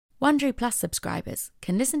Wondery Plus subscribers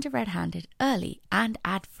can listen to Red Handed early and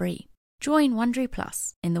ad-free. Join Wondery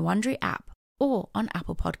Plus in the Wondery app or on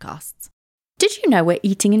Apple Podcasts. Did you know we're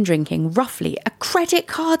eating and drinking roughly a credit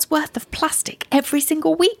card's worth of plastic every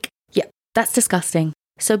single week? Yep, that's disgusting.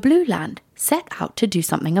 So Blueland set out to do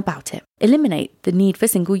something about it. Eliminate the need for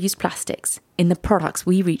single-use plastics in the products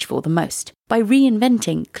we reach for the most by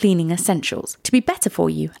reinventing cleaning essentials to be better for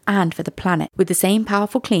you and for the planet with the same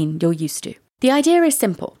powerful clean you're used to. The idea is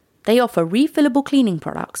simple. They offer refillable cleaning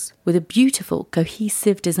products with a beautiful,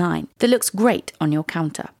 cohesive design that looks great on your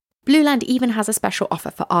counter. Blueland even has a special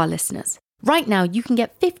offer for our listeners. Right now, you can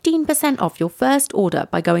get 15% off your first order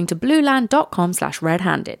by going to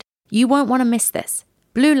blueland.com/redhanded. You won't want to miss this.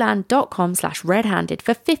 blueland.com/redhanded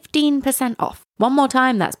for 15% off. One more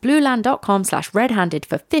time, that's blueland.com/redhanded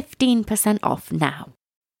for 15% off now.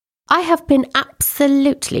 I have been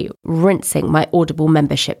absolutely rinsing my Audible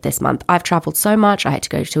membership this month. I've travelled so much. I had to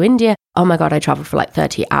go to India. Oh my God, I travelled for like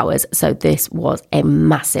 30 hours. So this was a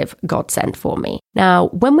massive godsend for me. Now,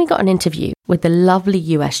 when we got an interview with the lovely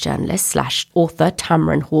US journalist / author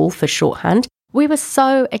Tamron Hall for shorthand, we were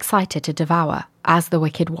so excited to devour As the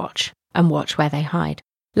Wicked Watch and Watch Where They Hide.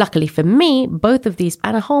 Luckily for me, both of these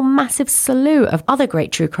and a whole massive slew of other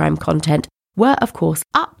great true crime content were, of course,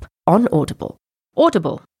 up on Audible.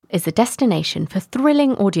 Audible is the destination for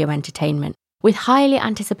thrilling audio entertainment with highly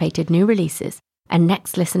anticipated new releases and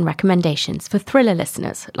next listen recommendations for thriller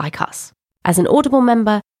listeners like us. As an Audible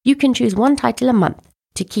member, you can choose one title a month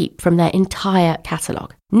to keep from their entire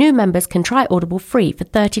catalogue. New members can try Audible free for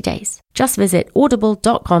 30 days. Just visit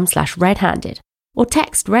audible.com/redhanded or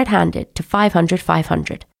text redhanded to 500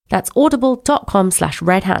 500. That's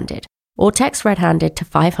audible.com/redhanded or text redhanded to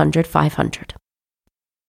 500 500.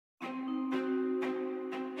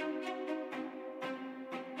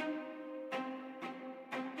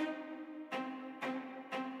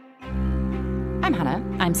 I'm Hannah.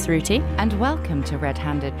 I'm Sruti. And welcome to Red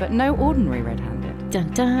Handed, but no ordinary Red Handed. Dun,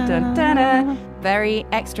 dun. Dun, dun, dun. Very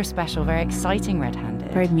extra special, very exciting Red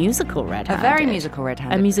Handed. Very musical Red Handed. A very musical Red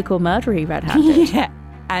Handed. A musical murdery Red Handed. Yeah.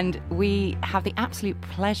 And we have the absolute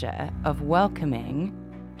pleasure of welcoming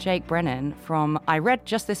Jake Brennan from, I read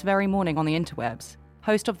just this very morning on the interwebs,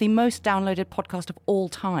 host of the most downloaded podcast of all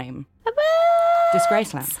time,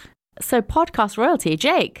 Disgraceland. So podcast royalty.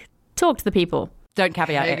 Jake, talk to the people. Don't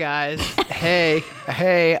caveat Hey it. guys.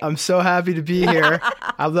 Hey, I'm so happy to be here.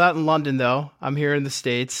 I'm not in London though. I'm here in the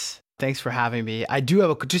States. Thanks for having me. I do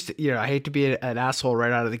have I hate to be an asshole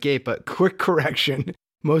right out of the gate, but quick correction.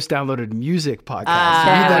 Most downloaded music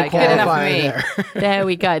podcast. Good enough for me. There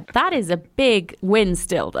we go. That is a big win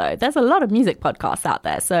still though. There's a lot of music podcasts out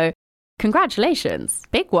there. So congratulations.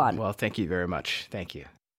 Big one. Well, thank you very much. Thank you.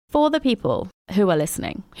 For the people who are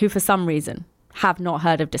listening, who for some reason have not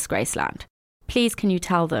heard of Disgraceland, please, can you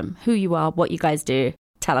tell them who you are, what you guys do?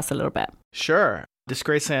 Tell us a little bit. Sure.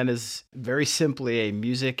 Disgraceland is very simply a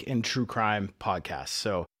music and true crime podcast.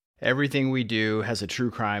 So everything we do has a true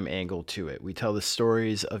crime angle to it. We tell the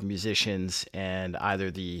stories of musicians and either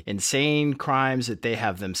the insane crimes that they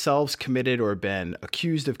have themselves committed or been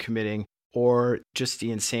accused of committing, or just the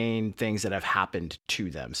insane things that have happened to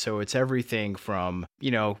them. So it's everything from,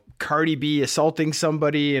 Cardi B assaulting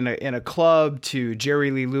somebody in a club to Jerry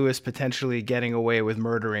Lee Lewis potentially getting away with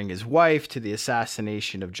murdering his wife, to the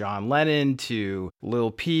assassination of John Lennon, to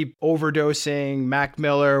Lil Peep overdosing, Mac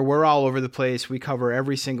Miller. We're all over the place. We cover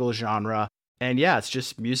every single genre. And yeah, it's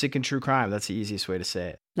just music and true crime. That's the easiest way to say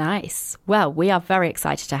it. Nice. Well, we are very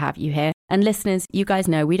excited to have you here. And listeners, you guys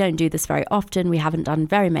know we don't do this very often. We haven't done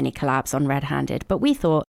very many collabs on Red Handed, but we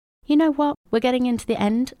thought, you know what? We're getting into the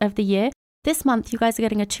end of the year. This month, you guys are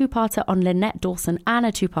getting a two-parter on Lynette Dawson and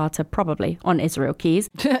a two-parter probably on Israel Keys.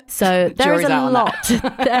 So there is a lot.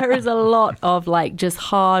 There is a lot of just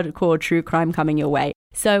hardcore true crime coming your way.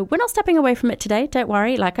 So we're not stepping away from it today. Don't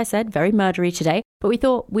worry. Like I said, very murdery today. But we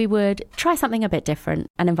thought we would try something a bit different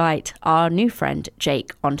and invite our new friend,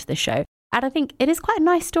 Jake, onto the show. And I think it is quite a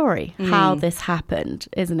nice story how this happened,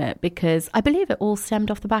 isn't it? Because I believe it all stemmed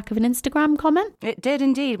off the back of an Instagram comment. It did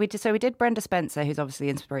indeed. We did Brenda Spencer, who's obviously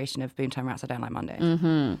the inspiration of Boomtown Rats I Don't Like Monday.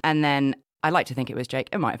 Mm-hmm. And then I like to think it was Jake.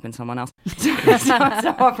 It might have been someone else.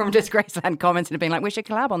 Someone from Disgraceland commented and being like, we should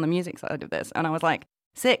collab on the music side of this. And I was like,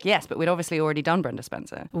 sick, yes, but we'd obviously already done Brenda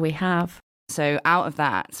Spencer. We have. So out of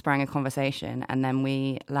that sprang a conversation, and then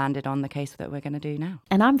we landed on the case that we're going to do now.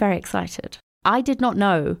 And I'm very excited. I did not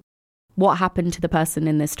know what happened to the person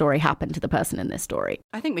in this story happened to the person in this story.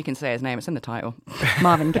 I think we can say his name. It's in the title.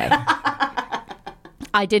 Marvin Gaye.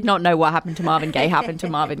 I did not know what happened to Marvin Gaye happened to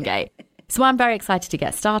Marvin Gaye. So I'm very excited to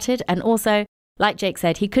get started. And also, like Jake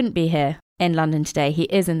said, he couldn't be here in London today. He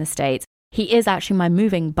is in the States. He is actually my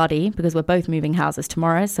moving buddy because we're both moving houses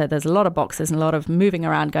tomorrow. So there's a lot of boxes and a lot of moving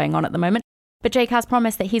around going on at the moment. But Jake has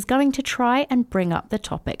promised that he's going to try and bring up the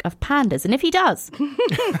topic of pandas. And if he does,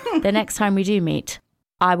 the next time we do meet,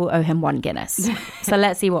 I will owe him 1 Guinness. So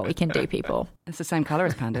let's see what we can do, people. It's the same colour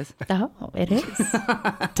as pandas. Oh, it is.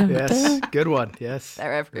 Yes, good one. Yes.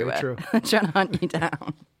 They're everywhere. Very true. Trying to hunt you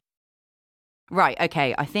down. Right,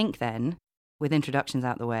 okay. I think then, with introductions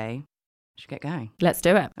out the way, we should get going. Let's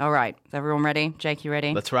do it. All right. Is everyone ready? Jake, you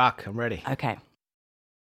ready? Let's rock. I'm ready. Okay.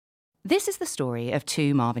 This is the story of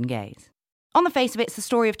 2 Marvin Gayes. On the face of it, it's the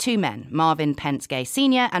story of 2 men, Marvin Pence Gaye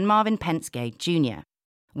Sr. and Marvin Pence Gaye Jr.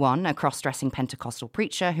 One, a cross-dressing Pentecostal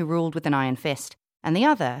preacher who ruled with an iron fist, and the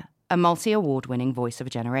other, a multi-award-winning voice of a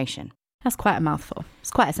generation. That's quite a mouthful.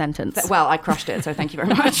 It's quite a sentence. Well, I crushed it, so thank you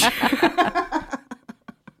very much.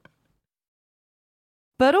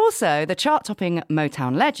 But also, the chart-topping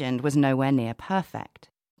Motown legend was nowhere near perfect.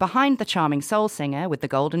 Behind the charming soul singer with the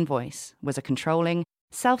golden voice was a controlling,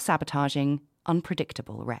 self-sabotaging,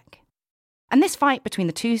 unpredictable wreck. And this fight between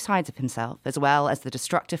the 2 sides of himself, as well as the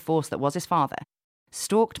destructive force that was his father,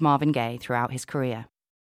 stalked Marvin Gaye throughout his career.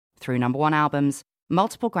 Through #1 albums,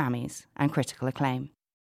 multiple Grammys, and critical acclaim.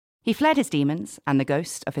 He fled his demons and the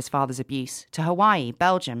ghost of his father's abuse to Hawaii,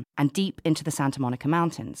 Belgium, and deep into the Santa Monica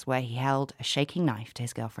Mountains, where he held a shaking knife to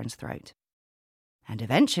his girlfriend's throat. And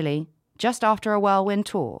eventually, just after a whirlwind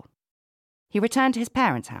tour, he returned to his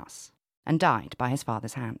parents' house and died by his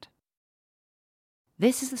father's hand.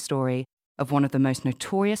 This is the story of one of the most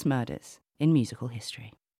notorious murders in musical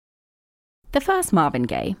history. The first Marvin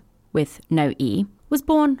Gaye, with no E, was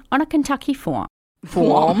born on a Kentucky farm.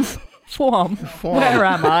 Farm? Where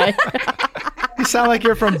am I? You sound like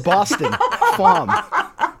you're from Boston. Farm.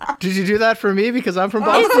 Did you do that for me because I'm from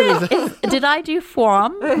Boston? Did I do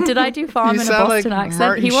farm? Did I do farm You in a sound Boston like accent?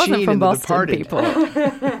 Martin He wasn't Sheen from in The Boston, Departed.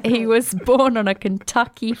 people. He was born on a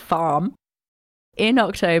Kentucky farm in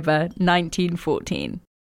October 1914.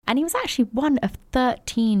 And he was actually one of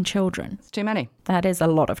 13 children. It's too many. That is a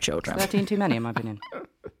lot of children. 13 too many, in my opinion.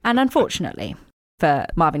 And unfortunately, for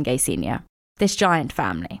Marvin Gaye Sr., this giant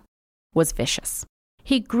family was vicious.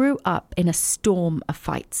 He grew up in a storm of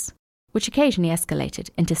fights, which occasionally escalated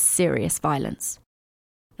into serious violence,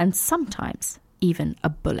 and sometimes even a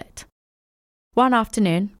bullet. One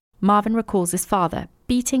afternoon, Marvin recalls his father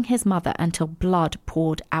beating his mother until blood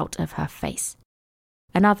poured out of her face.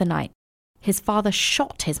 Another night, his father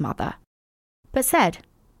shot his mother, but said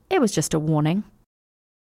it was just a warning.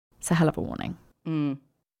 It's a hell of a warning.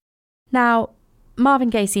 Now, Marvin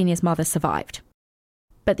Gaye Sr.'s mother survived,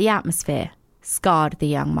 but the atmosphere scarred the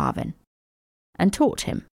young Marvin and taught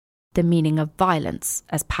him the meaning of violence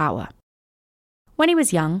as power. When he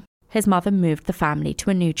was young, his mother moved the family to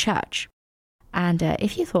a new church. And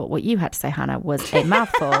if you thought what you had to say, Hannah, was a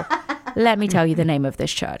mouthful, let me tell you the name of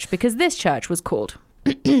this church, because this church was called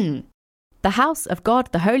The House of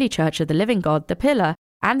God, the Holy Church of the Living God, the Pillar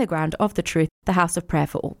and the Ground of the Truth, the House of Prayer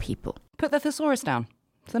for all people. Put the thesaurus down.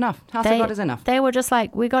 It's enough. House of God is enough. They were just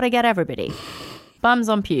like, we got to get everybody. Bums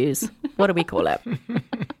on pews. What do we call it?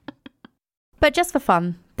 But just for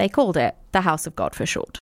fun, they called it the House of God for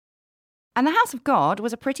short. And the House of God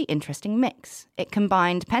was a pretty interesting mix. It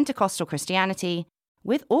combined Pentecostal Christianity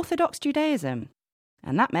with Orthodox Judaism.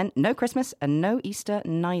 And that meant no Christmas and no Easter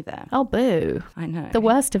neither. Oh, boo. I know. The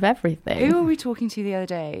worst of everything. Who were we talking to the other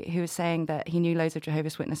day who was saying that he knew loads of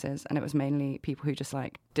Jehovah's Witnesses and it was mainly people who just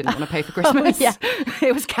like didn't want to pay for Christmas? Yeah.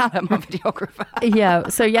 It was Callum, our videographer. Yeah.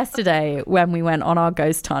 So yesterday when we went on our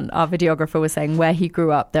ghost hunt, our videographer was saying where he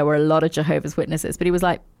grew up, there were a lot of Jehovah's Witnesses. But he was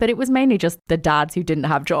like, but it was mainly just the dads who didn't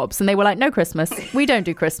have jobs. And they were like, no Christmas. We don't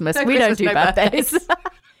do Christmas. We don't do birthdays.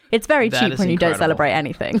 It's very cheap when you don't celebrate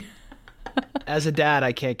anything. As a dad,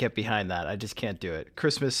 I can't get behind that. I just can't do it.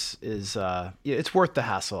 Christmas is, it's worth the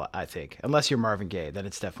hassle, I think. Unless you're Marvin Gaye, then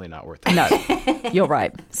it's definitely not worth it. No, you're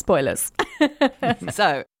right. Spoilers.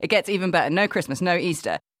 So it gets even better. No Christmas, no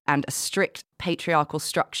Easter, and a strict patriarchal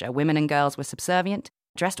structure. Women and girls were subservient,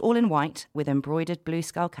 dressed all in white with embroidered blue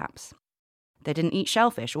skull caps. They didn't eat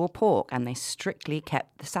shellfish or pork, and they strictly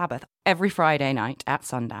kept the Sabbath. Every Friday night at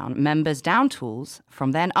sundown, members downed tools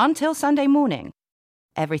from then until Sunday morning.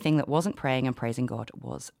 Everything that wasn't praying and praising God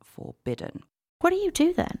was forbidden. What do you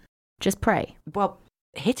do then? Just pray? Well,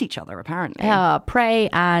 hit each other, apparently. Pray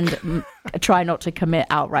and try not to commit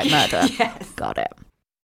outright murder. Yes. Got it.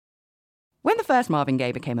 When the first Marvin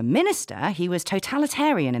Gaye became a minister, he was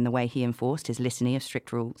totalitarian in the way he enforced his litany of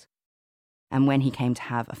strict rules. And when he came to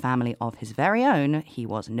have a family of his very own, he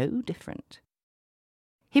was no different.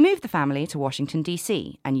 He moved the family to Washington,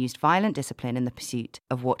 D.C., and used violent discipline in the pursuit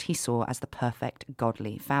of what he saw as the perfect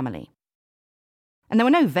godly family. And there were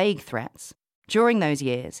no vague threats. During those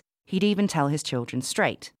years, he'd even tell his children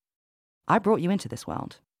straight, I brought you into this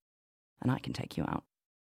world, and I can take you out.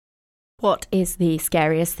 What is the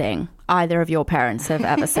scariest thing either of your parents have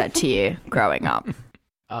ever said to you growing up?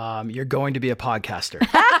 You're going to be a podcaster.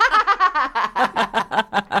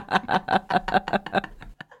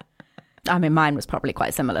 I mean, mine was probably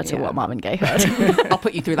quite similar to what Marvin Gaye heard. I'll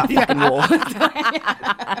put you through that fucking wall.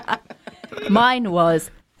 Mine was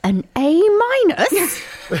an A-.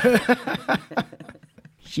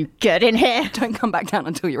 You get in here. Don't come back down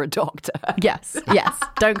until you're a doctor. Yes.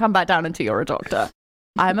 Don't come back down until you're a doctor.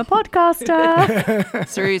 I'm a podcaster.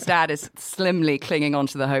 Saru's dad is slimly clinging on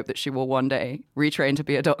to the hope that she will one day retrain to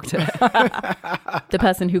be a doctor. The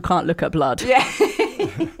person who can't look at blood. Yeah.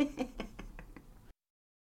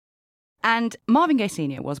 And Marvin Gaye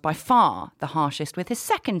Sr. was by far the harshest with his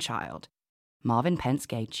second child, Marvin Pence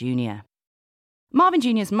Gaye Jr. Marvin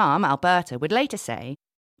Jr.'s mum, Alberta, would later say,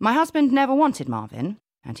 my husband never wanted Marvin,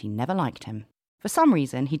 and he never liked him. For some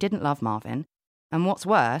reason, he didn't love Marvin, and what's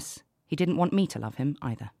worse, he didn't want me to love him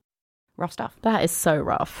either. Rough stuff. That is so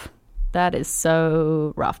rough. That is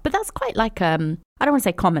so rough. But that's quite like, I don't want to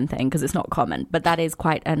say common thing, because it's not common, but that is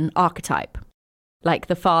quite an archetype. Like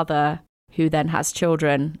the father who then has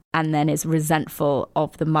children and then is resentful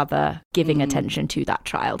of the mother giving attention to that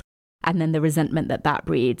child. And then the resentment that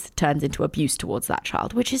breeds turns into abuse towards that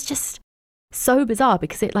child, which is just so bizarre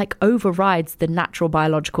because it like overrides the natural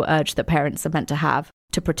biological urge that parents are meant to have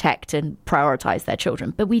to protect and prioritize their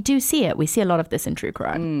children. But we do see it. We see a lot of this in true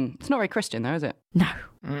crime. It's not very Christian though, is it? No.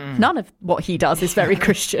 None of what he does is very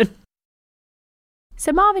Christian.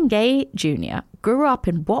 So Marvin Gaye Jr. grew up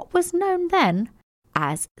in what was known then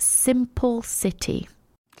as Simple City.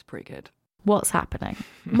 It's pretty good. What's happening?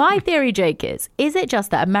 My theory, Jake, is it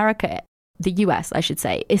just that America, the US, I should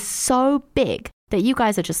say, is so big that you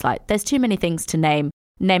guys are just like, there's too many things to name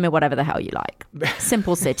it whatever the hell you like.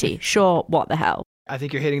 Simple City, sure, what the hell? I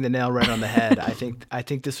think you're hitting the nail right on the head. I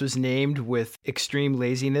think this was named with extreme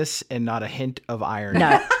laziness and not a hint of irony.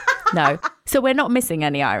 No. So we're not missing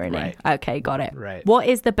any irony. Right. Okay, got it. Right. What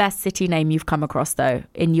is the best city name you've come across, though,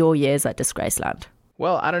 in your years at Disgraceland?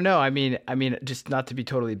 Well, I don't know. I mean, just not to be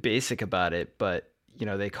totally basic about it, but,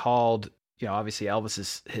 they called, obviously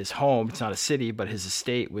Elvis his home. It's not a city, but his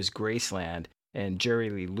estate was Graceland. And Jerry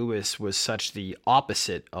Lee Lewis was such the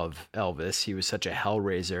opposite of Elvis. He was such a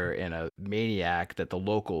hellraiser and a maniac that the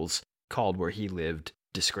locals called where he lived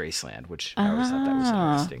Disgraceland, which I always thought that was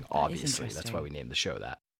interesting. Obviously, that's why we named the show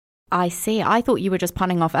that. I see. I thought you were just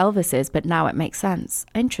punning off Elvis's, but now it makes sense.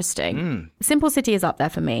 Interesting. Simple City is up there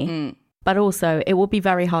for me, but also it will be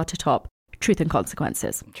very hard to top Truth and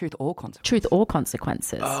Consequences. Truth or Consequences. Truth or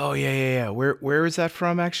Consequences. Oh, yeah. Where is that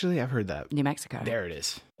from, actually? I've heard that. New Mexico. There it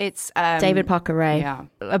is. It's David Parker Ray. Yeah.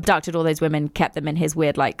 Abducted all those women, kept them in his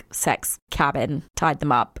weird, sex cabin, tied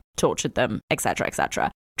them up, tortured them, etc.,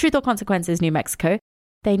 etc. Truth or Consequences, New Mexico.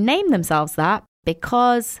 They named themselves that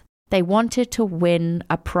because they wanted to win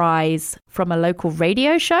a prize from a local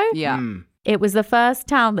radio show. Yeah. It was the first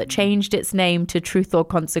town that changed its name to Truth or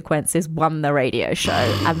Consequences, won the radio show,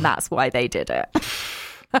 and that's why they did it.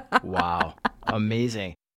 Wow.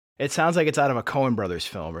 Amazing. It sounds like it's out of a Coen Brothers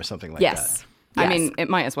film or something like that. Yes. I mean, it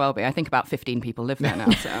might as well be. I think about 15 people live there now,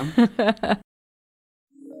 so.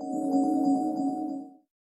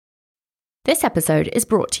 This episode is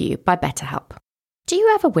brought to you by BetterHelp. Do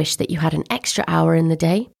you ever wish that you had an extra hour in the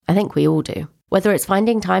day? I think we all do. Whether it's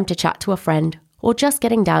finding time to chat to a friend or just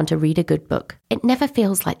getting down to read a good book, it never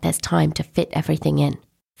feels like there's time to fit everything in.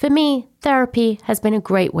 For me, therapy has been a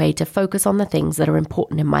great way to focus on the things that are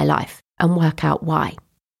important in my life and work out why.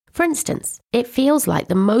 For instance, it feels like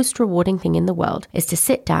the most rewarding thing in the world is to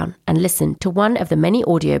sit down and listen to one of the many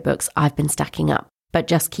audiobooks I've been stacking up, but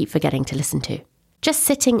just keep forgetting to listen to. Just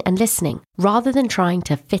sitting and listening, rather than trying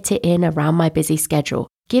to fit it in around my busy schedule,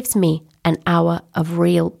 gives me an hour of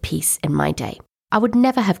real peace in my day. I would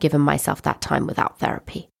never have given myself that time without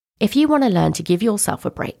therapy. If you want to learn to give yourself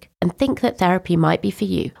a break and think that therapy might be for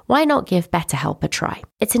you, why not give BetterHelp a try?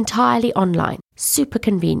 It's entirely online, super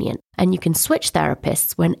convenient, and you can switch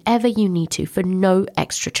therapists whenever you need to for no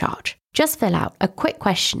extra charge. Just fill out a quick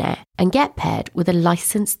questionnaire and get paired with a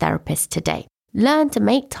licensed therapist today. Learn to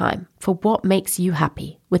make time for what makes you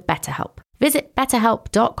happy with BetterHelp. Visit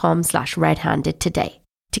betterhelp.com/redhanded today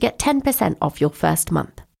to get 10% off your first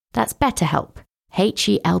month. That's BetterHelp,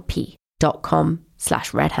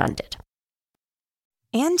 HELP.com/redhanded.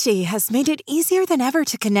 Angie has made it easier than ever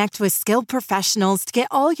to connect with skilled professionals to get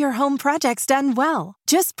all your home projects done well.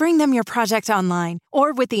 Just bring them your project online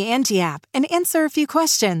or with the Angie app and answer a few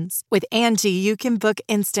questions. With Angie, you can book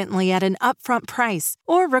instantly at an upfront price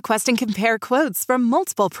or request and compare quotes from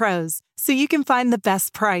multiple pros so you can find the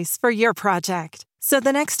best price for your project. So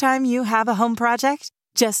the next time you have a home project,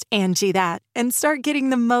 just Angie that and start getting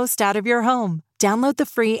the most out of your home. Download the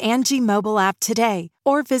free Angie mobile app today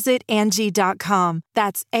or visit Angie.com.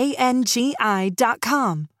 That's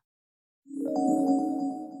ANGI.com.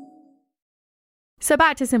 So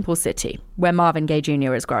back to Simple City, where Marvin Gaye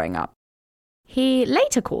Jr. is growing up. He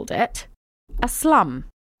later called it a slum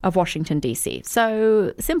of Washington, D.C.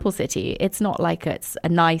 So Simple City, it's not like it's a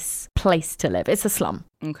nice place to live. It's a slum.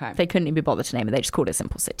 Okay. They couldn't even be bothered to name it. They just called it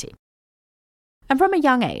Simple City. And from a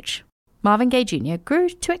young age, Marvin Gaye Jr. grew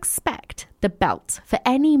to expect the belt for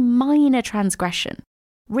any minor transgression,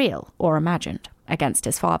 real or imagined, against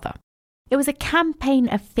his father. It was a campaign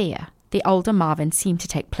of fear the older Marvin seemed to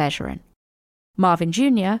take pleasure in. Marvin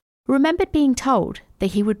Jr. remembered being told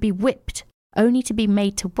that he would be whipped only to be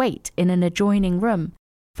made to wait in an adjoining room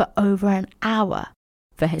for over an hour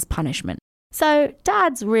for his punishment. So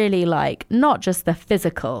Dad's really like not just the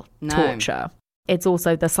physical torture. It's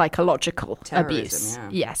also the psychological abuse. Yeah.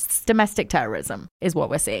 Yes, domestic terrorism is what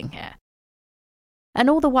we're seeing here. And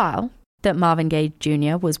all the while that Marvin Gaye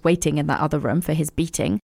Jr. was waiting in that other room for his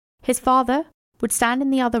beating, his father would stand in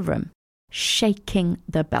the other room, shaking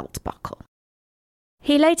the belt buckle.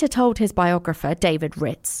 He later told his biographer, David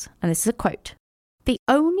Ritz, and this is a quote, "The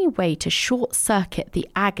only way to short-circuit the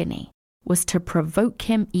agony was to provoke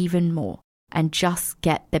him even more and just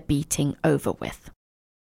get the beating over with."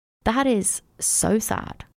 That is so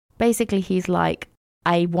sad. Basically, he's like,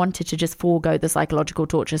 I wanted to just forego the psychological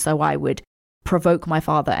torture so I would provoke my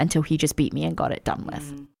father until he just beat me and got it done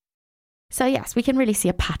with. So yes, we can really see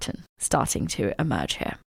a pattern starting to emerge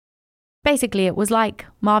here. Basically, it was like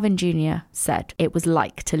Marvin Jr. said it was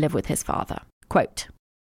like to live with his father. Quote,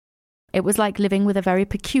 "It was like living with a very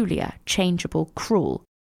peculiar, changeable, cruel,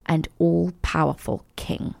 and all-powerful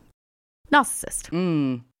king."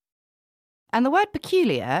 Narcissist. And the word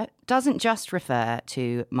peculiar doesn't just refer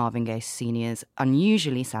to Marvin Gaye Sr.'s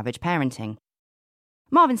unusually savage parenting.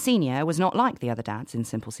 Marvin Sr. was not like the other dads in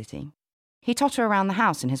Simple City. He totter around the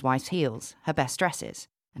house in his wife's heels, her best dresses,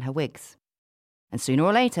 and her wigs. And sooner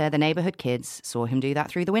or later, the neighbourhood kids saw him do that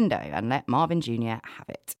through the window and let Marvin Jr. have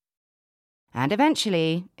it. And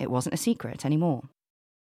eventually, it wasn't a secret anymore.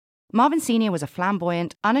 Marvin Sr. was a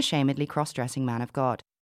flamboyant, unashamedly cross-dressing man of God.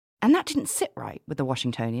 And that didn't sit right with the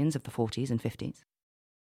Washingtonians of the 40s and 50s.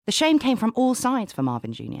 The shame came from all sides for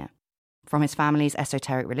Marvin Jr., from his family's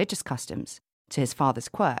esoteric religious customs to his father's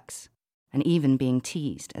quirks, and even being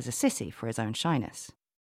teased as a sissy for his own shyness.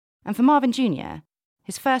 And for Marvin Jr.,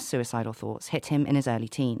 his first suicidal thoughts hit him in his early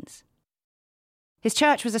teens. His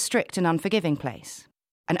church was a strict and unforgiving place,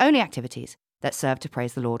 and only activities that served to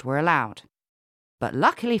praise the Lord were allowed. But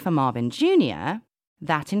luckily for Marvin Jr.,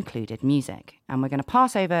 that included music. And we're going to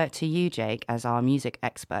pass over to you, Jake, as our music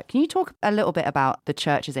expert. Can you talk a little bit about the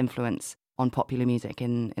church's influence on popular music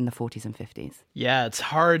in the 40s and 50s? Yeah, it's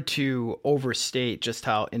hard to overstate just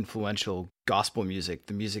how influential gospel music,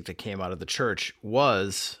 the music that came out of the church,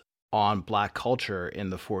 was on Black culture in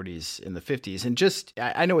the 40s and the 50s. And just,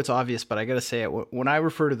 I know it's obvious, but I got to say it, when I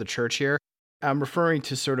refer to the church here, I'm referring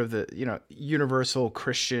to sort of the, universal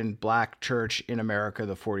Christian Black church in America,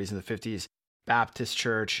 the 40s and the 50s. Baptist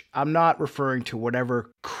church. I'm not referring to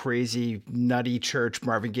whatever crazy, nutty church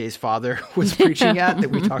Marvin Gaye's father was preaching at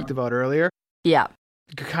that we talked about earlier. Yeah.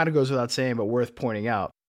 It kind of goes without saying, but worth pointing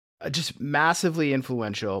out. Just massively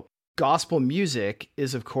influential. Gospel music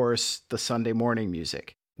is, of course, the Sunday morning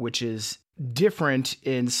music, which is different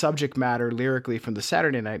in subject matter lyrically from the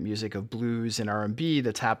Saturday night music of blues and R&B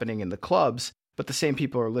that's happening in the clubs. But the same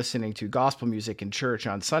people are listening to gospel music in church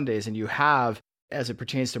on Sundays, and you have, as it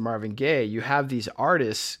pertains to Marvin Gaye, you have these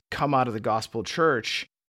artists come out of the gospel church.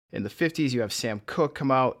 In the 50s, you have Sam Cooke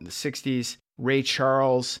come out. In the 60s, Ray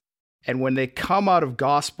Charles. And when they come out of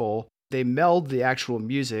gospel, they meld the actual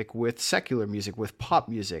music with secular music, with pop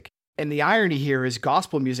music. And the irony here is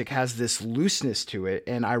gospel music has this looseness to it,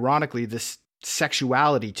 and ironically, this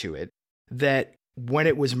sexuality to it, that when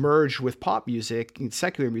it was merged with pop music and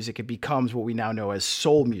secular music, it becomes what we now know as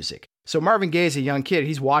soul music. So Marvin Gaye is a young kid.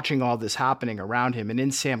 He's watching all this happening around him. And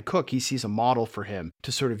in Sam Cooke, he sees a model for him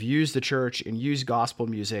to sort of use the church and use gospel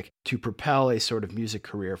music to propel a sort of music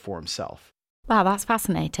career for himself. Wow, that's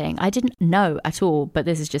fascinating. I didn't know at all, but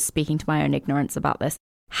this is just speaking to my own ignorance about this,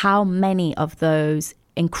 how many of those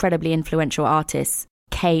incredibly influential artists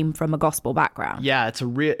came from a gospel background. Yeah,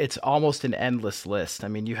 it's almost an endless list. I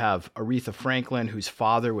mean, you have Aretha Franklin, whose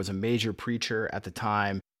father was a major preacher at the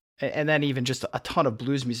time, and then even just a ton of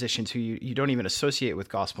blues musicians who you don't even associate with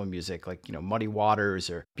gospel music, like, Muddy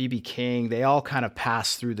Waters or B.B. King. They all kind of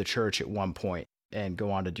pass through the church at one point and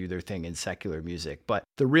go on to do their thing in secular music. But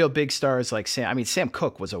the real big stars like Sam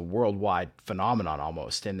Cooke was a worldwide phenomenon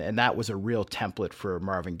almost. And that was a real template for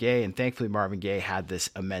Marvin Gaye. And thankfully, Marvin Gaye had this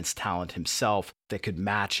immense talent himself that could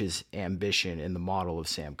match his ambition in the model of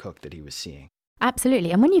Sam Cooke that he was seeing.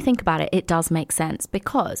 Absolutely. And when you think about it, it does make sense,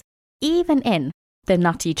 because even in the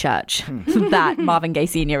nutty church that Marvin Gaye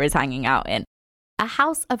Sr. is hanging out in, a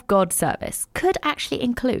House of God service could actually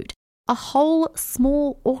include a whole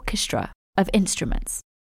small orchestra of instruments,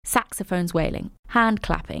 saxophones wailing, hand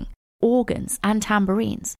clapping, organs and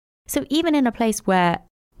tambourines. So even in a place where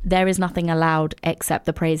there is nothing allowed except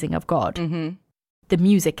the praising of God, the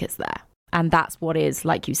music is there. And that's what is,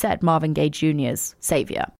 like you said, Marvin Gaye Jr.'s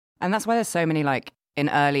savior. And that's why there's so many, like, in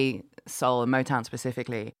early soul and Motown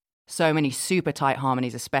specifically, so many super tight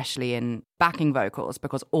harmonies, especially in backing vocals,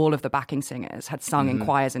 because all of the backing singers had sung in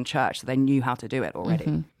choirs in church, so they knew how to do it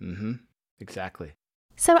already. Exactly.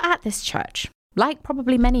 So at this church, like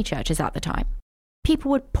probably many churches at the time,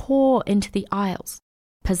 people would pour into the aisles,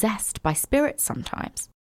 possessed by spirits sometimes.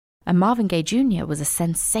 And Marvin Gaye Jr. was a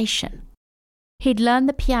sensation. He'd learned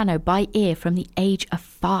the piano by ear from the age of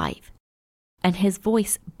 5, and his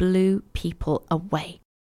voice blew people away.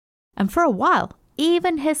 And for a while,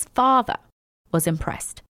 even his father was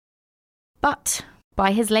impressed. But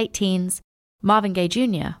by his late teens, Marvin Gaye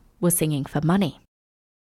Jr. was singing for money.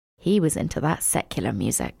 He was into that secular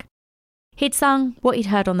music. He'd sung what he'd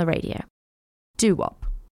heard on the radio, doo-wop.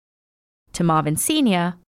 To Marvin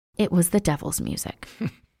Sr., it was the devil's music.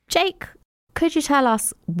 Jake, could you tell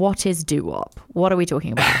us what is doo-wop? What are we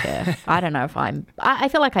talking about here? I don't know if I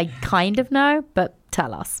feel like I kind of know, but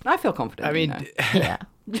tell us. I feel confident. I mean, yeah.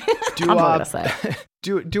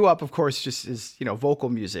 Doo-wop, of course, just is, vocal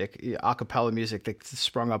music, a cappella music that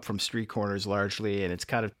sprung up from street corners largely. And it's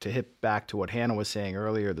kind of, to hit back to what Hannah was saying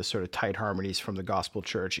earlier, the sort of tight harmonies from the gospel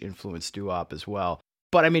church influenced doo-wop as well.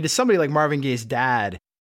 But I mean, to somebody like Marvin Gaye's dad,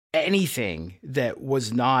 anything that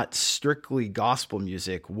was not strictly gospel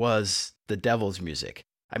music was the devil's music.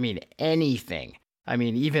 I mean, anything. I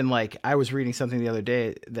mean, even like I was reading something the other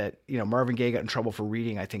day that, Marvin Gaye got in trouble for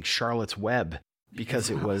reading, I think, Charlotte's Web, because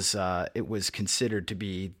it was considered to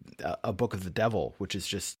be a book of the devil, which is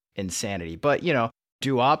just insanity. But,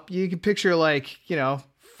 doo-wop, you can picture like,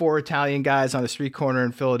 4 Italian guys on a street corner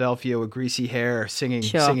in Philadelphia with greasy hair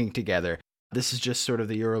singing together. This is just sort of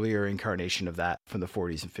the earlier incarnation of that from the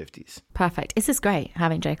 40s and 50s. Perfect. This is great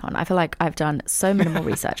having Jake on. I feel like I've done so minimal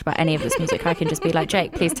research about any of this music. I can just be like,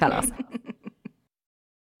 Jake, please tell us.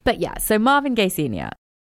 But yeah, so Marvin Gaye Sr.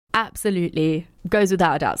 absolutely goes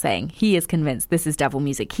without a doubt saying he is convinced this is devil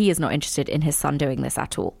music. He is not interested in his son doing this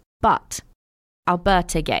at all. But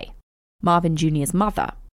Alberta Gaye, Marvin Jr.'s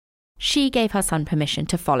mother, she gave her son permission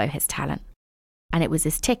to follow his talent. And it was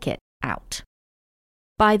his ticket out.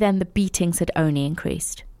 By then, the beatings had only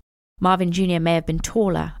increased. Marvin Jr. may have been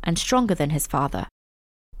taller and stronger than his father,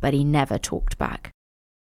 but he never talked back.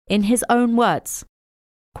 In his own words,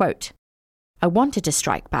 quote, "I wanted to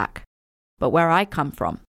strike back, but where I come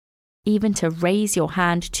from, even to raise your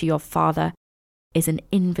hand to your father is an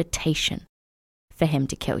invitation for him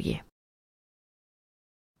to kill you."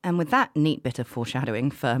 And with that neat bit of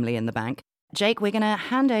foreshadowing firmly in the bank, Jake, we're going to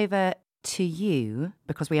hand over to you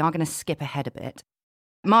because we are going to skip ahead a bit.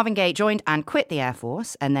 Marvin Gaye joined and quit the Air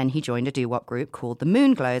Force, and then he joined a doo-wop group called the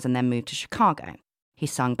Moonglows and then moved to Chicago. He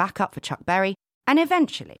sung backup for Chuck Berry, and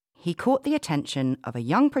eventually he caught the attention of a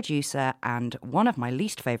young producer and one of my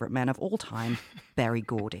least favourite men of all time, Berry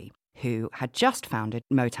Gordy, who had just founded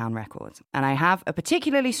Motown Records. And I have a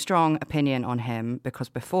particularly strong opinion on him because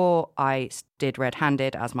before I did Red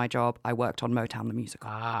Handed as my job, I worked on Motown the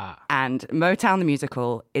Musical. And Motown the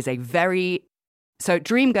Musical is So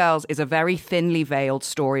Dreamgirls is a very thinly veiled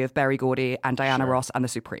story of Berry Gordy and Diana Ross and the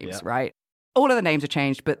Supremes, right? All of the names have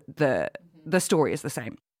changed, but the story is the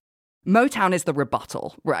same. Motown is the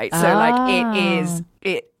rebuttal, right? So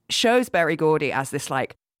it shows Berry Gordy as this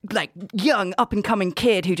like young up and coming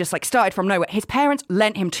kid who just like started from nowhere. His parents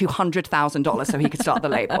lent him $200,000 so he could start the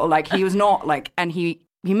label. Like he was not like, and he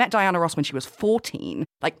met Diana Ross when she was 14,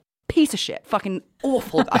 like piece of shit, fucking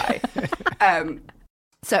awful guy.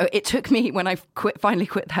 So it took me, when I finally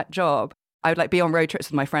quit that job, I would like be on road trips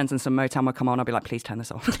with my friends and some Motown would come on. I'd be like, please turn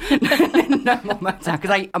this off. No more Motown.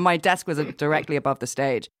 Because my desk was directly above the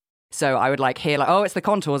stage. So I would like hear like, oh, it's the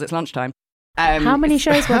Contours, it's lunchtime. How many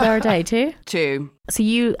shows were there a day? 2? 2. So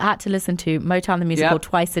you had to listen to Motown the Musical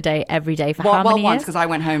twice a day, every day for how many years? Once, because I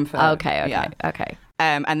went home for... Okay.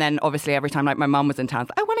 And then obviously every time like my mum was in town,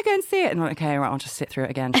 I want to go and see it. And I'm like, okay, right, I'll just sit through it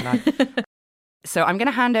again, shall I? So I'm going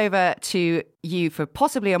to hand over to you for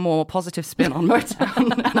possibly a more positive spin on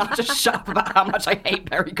Motown. And I'll just shut up about how much I hate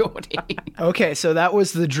Berry Gordy. Okay, so that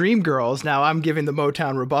was the Dream Girls. Now I'm giving the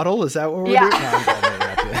Motown rebuttal. Is that what we're doing?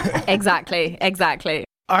 No, Exactly.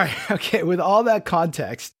 All right, okay, with all that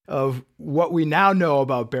context of what we now know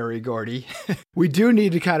about Berry Gordy, we do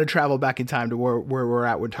need to kind of travel back in time to where we're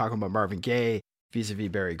at when talking about Marvin Gaye vis-a-vis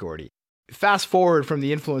Berry Gordy. Fast forward from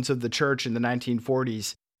the influence of the church in the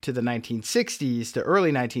 1940s to the 1960s, to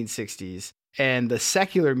early 1960s, and the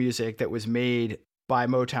secular music that was made by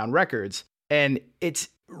Motown Records. And it's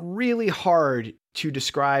really hard to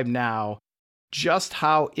describe now just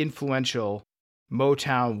how influential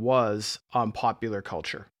Motown was on popular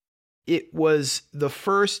culture. It was the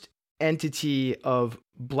first entity of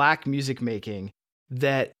Black music making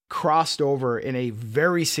that crossed over in a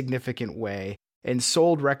very significant way and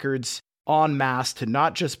sold records en masse to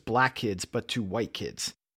not just Black kids, but to white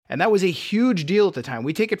kids. And that was a huge deal at the time.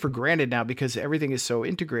 We take it for granted now because everything is so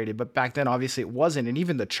integrated, but back then, obviously, it wasn't. And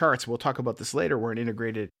even the charts, we'll talk about this later, weren't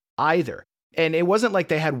integrated either. And it wasn't like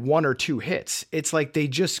they had 1 or 2 hits. It's like they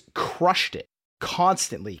just crushed it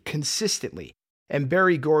constantly, consistently. And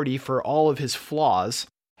Berry Gordy, for all of his flaws,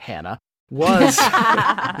 Hannah, was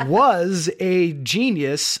a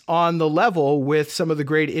genius on the level with some of the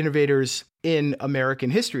great innovators in American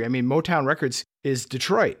history. I mean, Motown Records is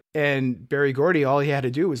Detroit, and Berry Gordy, all he had to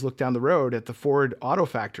do was look down the road at the Ford Auto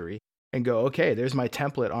Factory and go, okay, there's my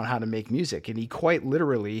template on how to make music. And he quite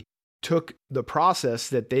literally took the process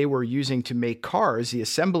that they were using to make cars, the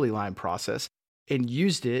assembly line process, and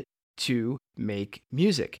used it to make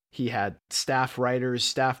music. He had staff writers,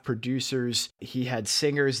 staff producers. He had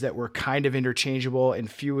singers that were kind of interchangeable, and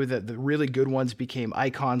few of the really good ones became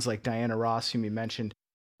icons like Diana Ross, whom you mentioned.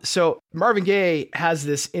 So Marvin Gaye has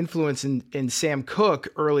this influence in Sam Cooke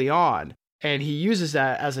early on, and he uses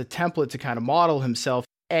that as a template to kind of model himself.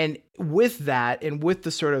 And with that, and with the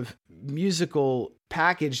sort of musical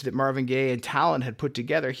package that Marvin Gaye and talent had put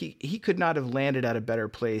together, he could not have landed at a better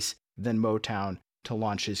place than Motown to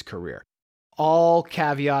launch his career. All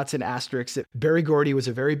caveats and asterisks that Berry Gordy was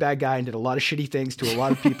a very bad guy and did a lot of shitty things to a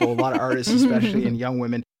lot of people, a lot of artists, especially, and young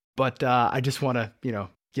women. But I just want to,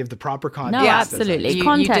 give the proper context. No, absolutely.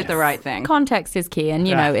 You did the right thing. Context is key. And,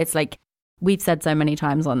 know, it's like we've said so many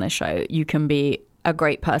times on this show, you can be a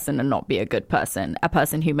great person and not be a good person. A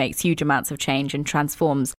person who makes huge amounts of change and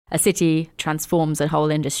transforms a city, transforms a whole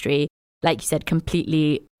industry. Like you said,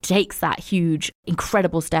 completely takes that huge,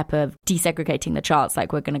 incredible step of desegregating the charts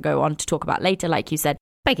like we're going to go on to talk about later. Like you said,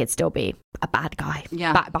 they could still be a bad guy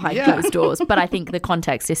back behind closed doors. But I think the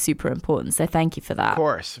context is super important. So thank you for that.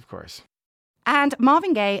 Of course. And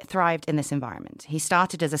Marvin Gaye thrived in this environment. He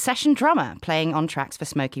started as a session drummer, playing on tracks for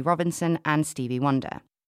Smokey Robinson and Stevie Wonder.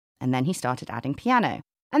 And then he started adding piano,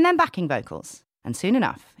 and then backing vocals. And soon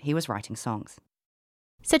enough, he was writing songs.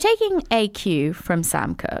 So taking a cue from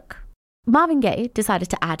Sam Cooke, Marvin Gaye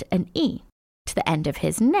decided to add an E to the end of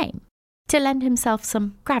his name to lend himself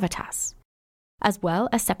some gravitas, as well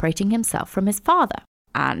as separating himself from his father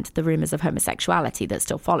and the rumours of homosexuality that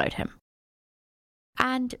still followed him.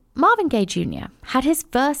 And Marvin Gaye Jr. had his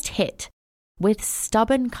first hit with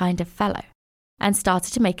Stubborn Kind of Fellow and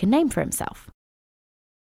started to make a name for himself.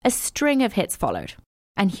 A string of hits followed,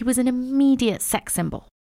 and he was an immediate sex symbol.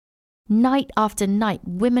 Night after night,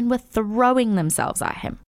 women were throwing themselves at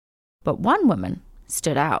him. But one woman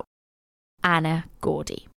stood out, Anna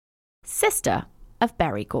Gordy, sister of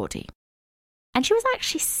Berry Gordy. And she was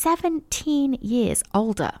actually 17 years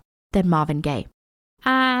older than Marvin Gaye.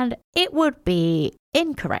 And it would be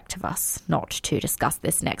incorrect of us not to discuss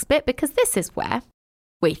this next bit, because this is where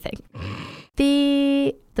we think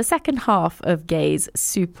the second half of Gaye's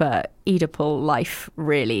super Oedipal life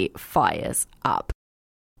really fires up.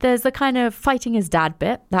 There's the kind of fighting his dad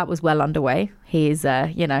bit that was well underway. He's,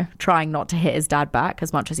 trying not to hit his dad back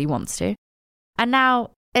as much as he wants to. And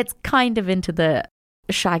now it's kind of into the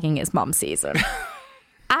shagging his mum season.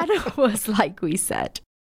 Anna was, like we said,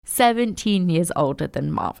 17 years older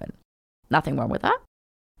than Marvin. Nothing wrong with that.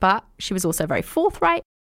 But she was also very forthright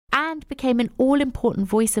and became an all-important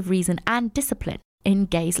voice of reason and discipline in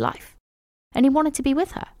Gaye's life. And he wanted to be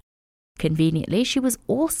with her. Conveniently, she was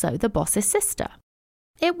also the boss's sister.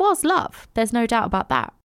 It was love, there's no doubt about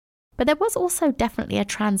that. But there was also definitely a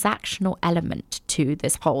transactional element to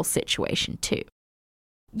this whole situation too.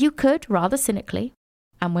 You could, rather cynically,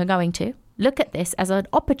 and we're going to, look at this as an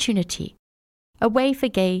opportunity, a way for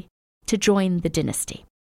Gaye to join the dynasty.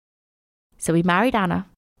 So he married Anna,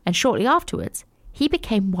 and shortly afterwards, he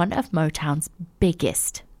became one of Motown's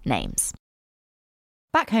biggest names.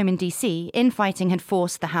 Back home in DC, infighting had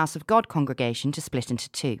forced the House of God congregation to split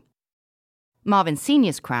into two. Marvin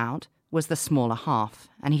Sr.'s crowd was the smaller half,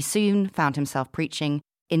 and he soon found himself preaching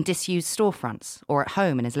in disused storefronts or at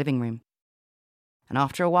home in his living room. And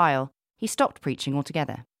after a while, he stopped preaching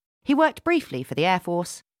altogether. He worked briefly for the Air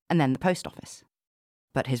Force and then the post office.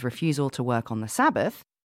 But his refusal to work on the Sabbath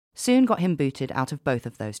soon got him booted out of both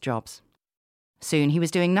of those jobs. Soon he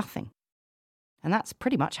was doing nothing. And that's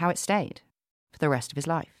pretty much how it stayed for the rest of his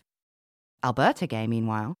life. Alberta Gaye,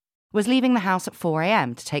 meanwhile, was leaving the house at 4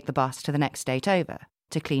 a.m. to take the bus to the next state over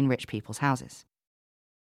to clean rich people's houses.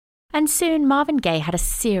 And soon Marvin Gaye had a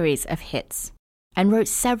series of hits and wrote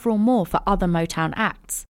several more for other Motown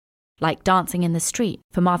acts, like Dancing in the Street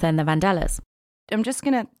for Martha and the Vandellas. I'm just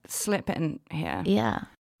going to slip in here. Yeah.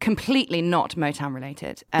 Completely not Motown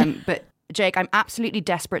related. But Jake, I'm absolutely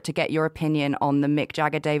desperate to get your opinion on the Mick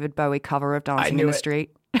Jagger, David Bowie cover of Dancing in the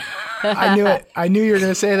Street. I knew it. I knew you were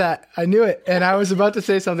going to say that. I knew it. And I was about to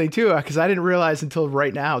say something too, because I didn't realize until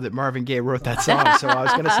right now that Marvin Gaye wrote that song. So I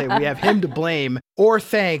was going to say we have him to blame or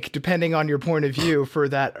thank, depending on your point of view, for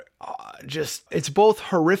that. It's both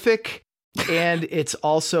horrific and it's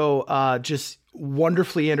also just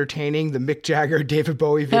wonderfully entertaining, the Mick Jagger, David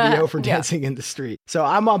Bowie video for Dancing in the Street. So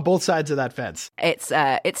I'm on both sides of that fence. It's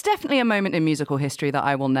definitely a moment in musical history that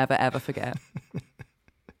I will never, ever forget.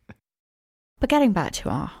 But getting back to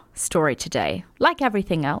our story today, like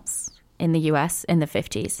everything else in the US in the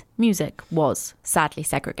 50s, music was sadly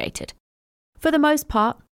segregated. For the most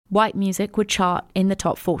part, white music would chart in the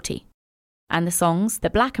top 40, and the songs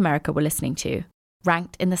that Black America were listening to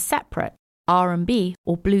ranked in the separate R&B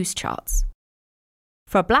or blues charts.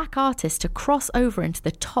 For a Black artist to cross over into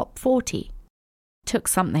the top 40 took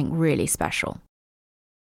something really special.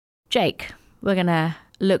 Jake, we're going to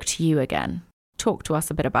look to you again. Talk to us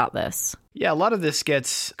a bit about this. Yeah, a lot of this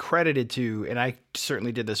gets credited to, and I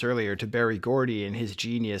certainly did this earlier, to Berry Gordy and his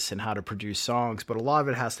genius in how to produce songs, but a lot of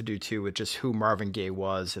it has to do too with just who Marvin Gaye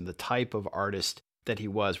was and the type of artist that he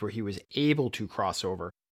was, where he was able to cross over.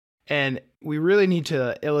 And we really need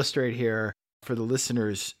to illustrate here for the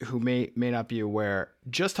listeners who may not be aware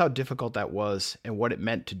just how difficult that was and what it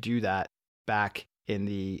meant to do that back in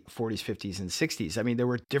the 40s, 50s, and 60s. I mean, there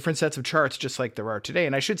were different sets of charts just like there are today.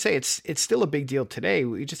 And I should say it's still a big deal today.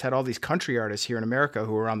 We just had all these country artists here in America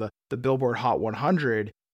who were on the Billboard Hot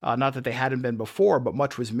 100. Not that they hadn't been before, but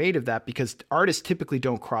much was made of that because artists typically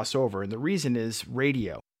don't cross over. And the reason is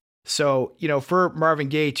radio. So, for Marvin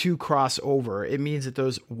Gaye to cross over, it means that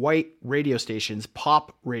those white radio stations,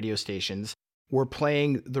 pop radio stations, were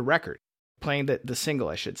playing the record, playing the single,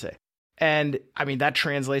 I should say. And I mean, that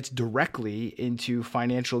translates directly into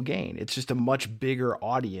financial gain. It's just a much bigger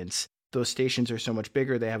audience. Those stations are so much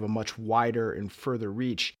bigger. They have a much wider and further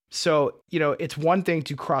reach. So, it's one thing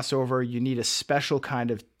to cross over. You need a special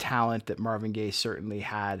kind of talent that Marvin Gaye certainly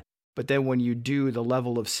had. But then when you do, the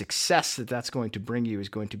level of success that that's going to bring you is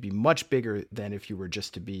going to be much bigger than if you were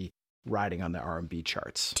just to be riding on the R&B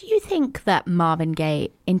charts. Do you think that Marvin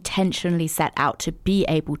Gaye intentionally set out to be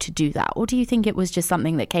able to do that? Or do you think it was just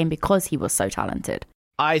something that came because he was so talented?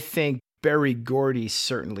 I think Berry Gordy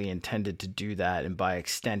certainly intended to do that. And by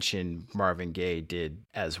extension, Marvin Gaye did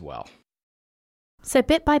as well. So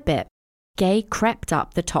bit by bit, Gaye crept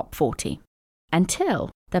up the top 40 until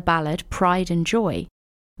the ballad Pride and Joy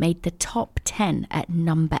made the top 10 at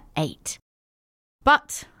number 8.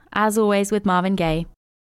 But, as always with Marvin Gaye,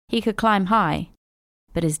 he could climb high,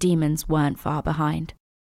 but his demons weren't far behind.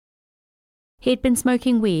 He'd been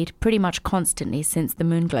smoking weed pretty much constantly since the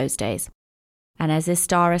Moonglows days, and as his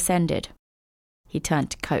star ascended, he turned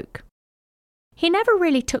to coke. He never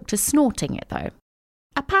really took to snorting it, though.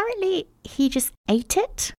 Apparently, he just ate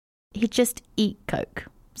it. He'd just eat coke.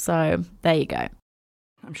 So, there you go.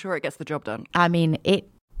 I'm sure it gets the job done. I mean, it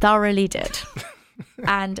thoroughly did.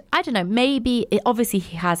 And I don't know, obviously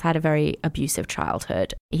he has had a very abusive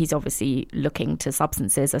childhood. He's obviously looking to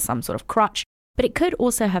substances as some sort of crutch. But it could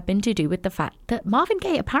also have been to do with the fact that Marvin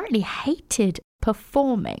Gaye apparently hated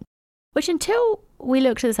performing, which until we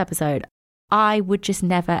looked at this episode, I would just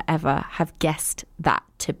never ever have guessed that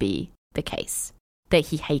to be the case, that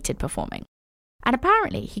he hated performing. And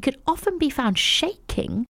apparently he could often be found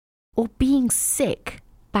shaking or being sick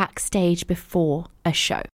backstage before a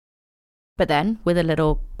show. But then, with a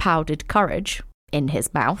little powdered courage in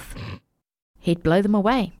his mouth, he'd blow them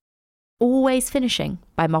away, always finishing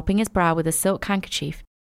by mopping his brow with a silk handkerchief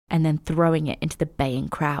and then throwing it into the baying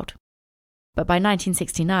crowd. But by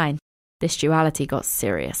 1969, this duality got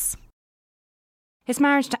serious. His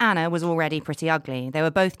marriage to Anna was already pretty ugly. They were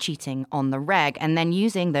both cheating on the reg and then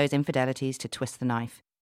using those infidelities to twist the knife.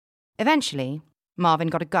 Eventually, Marvin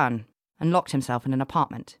got a gun and locked himself in an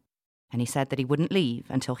apartment, and he said that he wouldn't leave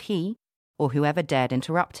until he, or whoever dared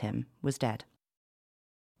interrupt him, was dead.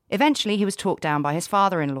 Eventually, he was talked down by his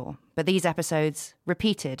father-in-law, but these episodes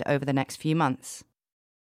repeated over the next few months.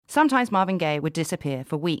 Sometimes Marvin Gaye would disappear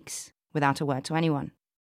for weeks without a word to anyone.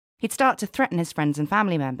 He'd start to threaten his friends and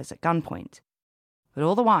family members at gunpoint. But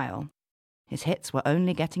all the while, his hits were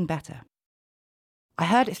only getting better. I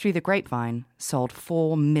Heard It Through the Grapevine sold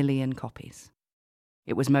 4 million copies.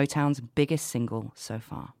 It was Motown's biggest single so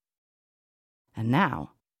far. And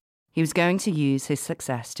now, he was going to use his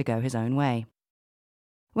success to go his own way.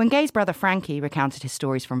 When Gaye's brother Frankie recounted his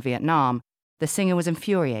stories from Vietnam, the singer was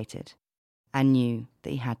infuriated and knew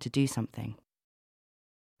that he had to do something.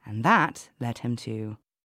 And that led him to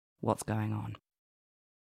What's Going On.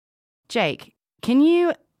 Jake, can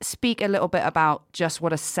you speak a little bit about just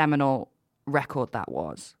what a seminal record that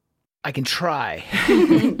was? I can try.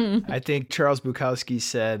 I think Charles Bukowski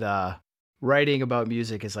said, writing about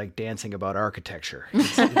music is like dancing about architecture.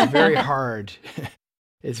 It's very hard.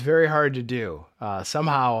 It's very hard to do.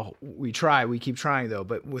 Somehow we keep trying though,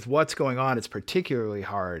 but with What's Going On, it's particularly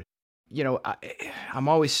hard. You know, I'm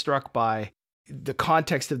always struck by the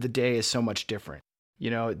context of the day is so much different. You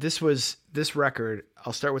know, this record,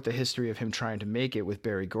 I'll start with the history of him trying to make it with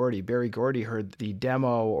Berry Gordy. Berry Gordy heard the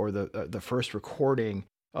demo or the first recording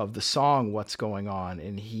of the song What's Going On,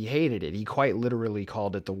 and he hated it. He quite literally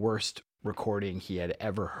called it the worst recording he had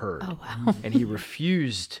ever heard. Oh, wow. And he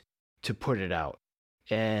refused to put it out.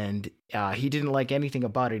 And he didn't like anything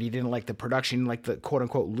about it. He didn't like the production, like the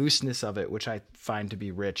quote-unquote looseness of it, which I find to be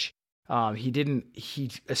rich.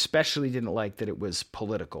 He especially didn't like that it was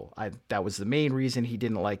political. That was the main reason he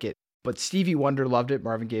didn't like it. But Stevie Wonder loved it.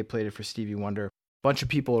 Marvin Gaye played it for Stevie Wonder. A bunch of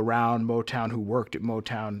people around Motown who worked at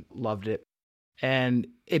Motown loved it. And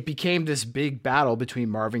it became this big battle between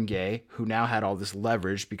Marvin Gaye, who now had all this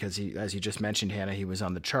leverage because he, as you just mentioned, Hannah, he was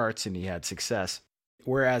on the charts and he had success.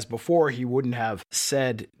 Whereas before he wouldn't have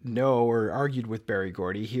said no or argued with Berry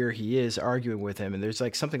Gordy. Here he is arguing with him. And there's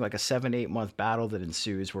like something like a 7-8 month battle that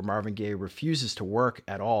ensues where Marvin Gaye refuses to work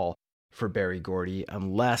at all for Berry Gordy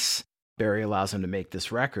unless Berry allows him to make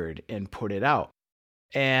this record and put it out.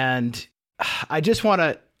 And I don't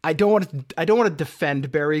want to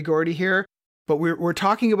defend Berry Gordy here, but we're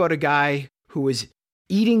talking about a guy who is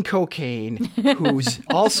eating cocaine, who's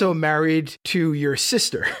also married to your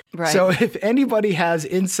sister. Right. So if anybody has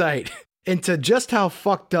insight into just how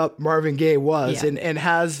fucked up Marvin Gaye was and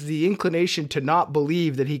has the inclination to not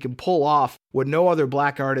believe that he can pull off what no other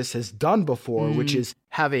black artist has done before, which is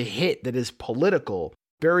have a hit that is political,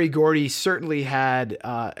 Berry Gordy certainly had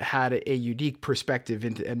a unique perspective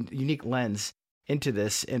and unique lens into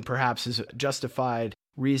this, and perhaps is a justified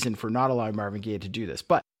reason for not allowing Marvin Gaye to do this.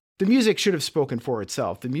 But the music should have spoken for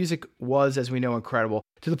itself. The music was, as we know, incredible,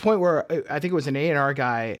 to the point where I think it was an A&R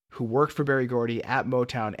guy who worked for Berry Gordy at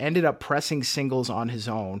Motown ended up pressing singles on his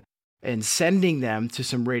own and sending them to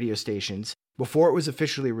some radio stations before it was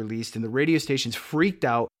officially released. And the radio stations freaked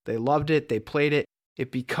out. They loved it. They played it.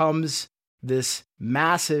 It becomes this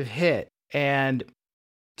massive hit. And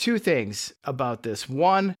two things about this.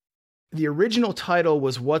 One, the original title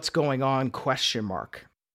was What's Going On? ?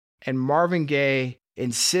 And Marvin Gaye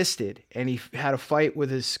insisted, and he had a fight with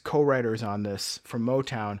his co-writers on this from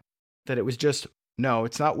Motown, that it was just, no,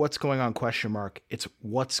 it's not What's Going On ? It's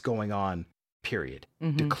What's Going On, period.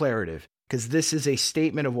 Declarative. Because this is a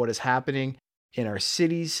statement of what is happening in our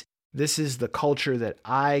cities. This is the culture that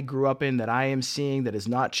I grew up in, that I am seeing, that is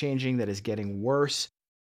not changing, that is getting worse.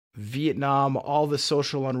 Vietnam, all the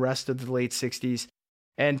social unrest of the late 60s.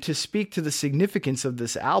 And to speak to the significance of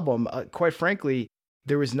this album, quite frankly,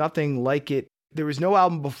 there was nothing like it. There was no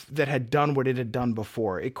album that had done what it had done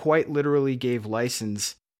before. It quite literally gave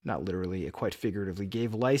license, not literally, it quite figuratively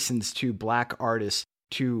gave license to black artists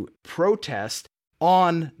to protest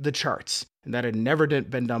on the charts. And that had never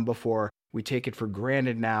been done before. We take it for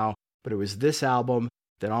granted now, but it was this album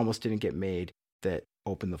that almost didn't get made that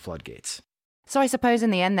opened the floodgates. So I suppose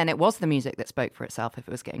in the end, then, it was the music that spoke for itself if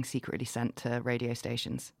it was getting secretly sent to radio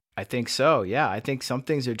stations. I think so, yeah. I think some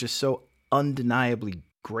things are just so undeniably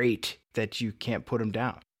great that you can't put them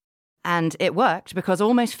down. And it worked because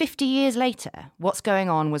almost 50 years later, What's Going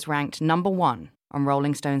On was ranked number 1 on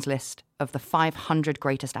Rolling Stone's list of the 500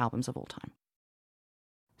 greatest albums of all time.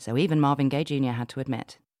 So even Marvin Gaye Jr. had to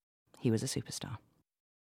admit he was a superstar.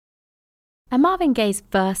 And Marvin Gaye's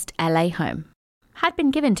first LA home had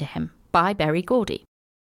been given to him by Berry Gordy.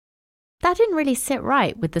 That didn't really sit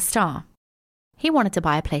right with the star. He wanted to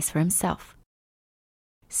buy a place for himself.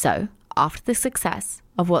 So, after the success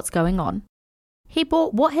of What's Going On, he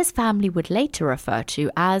bought what his family would later refer to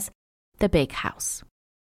as the big house.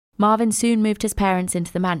 Marvin soon moved his parents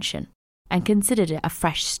into the mansion and considered it a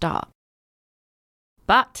fresh start.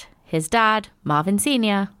 But his dad, Marvin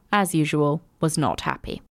Sr., as usual, was not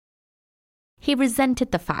happy. He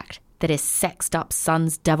resented the fact that his sexed-up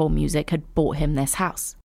son's devil music had bought him this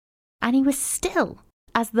house. And he was still,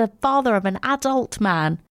 as the father of an adult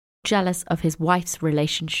man, jealous of his wife's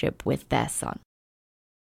relationship with their son.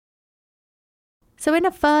 So in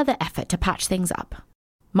a further effort to patch things up,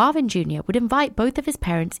 Marvin Jr. would invite both of his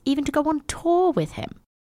parents even to go on tour with him.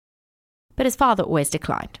 But his father always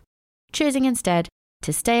declined, choosing instead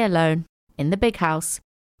to stay alone in the big house,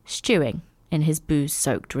 stewing in his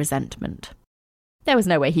booze-soaked resentment. There was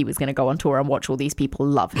no way he was going to go on tour and watch all these people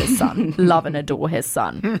love his son, love and adore his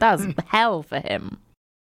son. That was hell for him.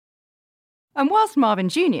 And whilst Marvin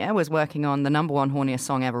Jr. was working on the number one horniest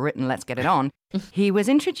song ever written, Let's Get It On, he was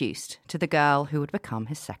introduced to the girl who would become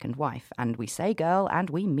his second wife. And we say girl, and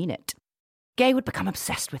we mean it. Gaye would become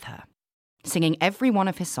obsessed with her, singing every one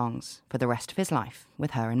of his songs for the rest of his life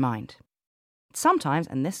with her in mind. Sometimes,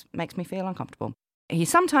 and this makes me feel uncomfortable, he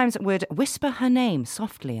sometimes would whisper her name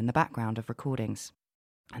softly in the background of recordings.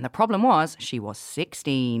 And the problem was, she was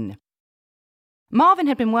 16. Marvin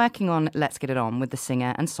had been working on Let's Get It On with the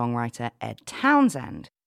singer and songwriter Ed Townsend.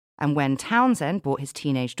 And when Townsend brought his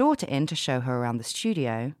teenage daughter in to show her around the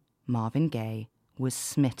studio, Marvin Gaye was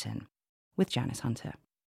smitten with Janice Hunter.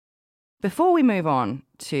 Before we move on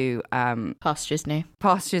to... Pastures new.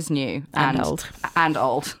 Pastures new. And old. And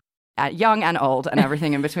old. Young and old and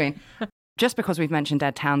everything in between. Just because we've mentioned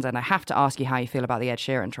Ed Townsend, I have to ask you how you feel about the Ed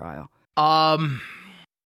Sheeran trial.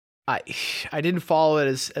 I didn't follow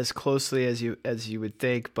it as closely as you would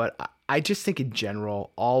think, but I just think in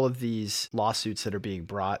general, all of these lawsuits that are being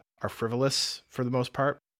brought are frivolous for the most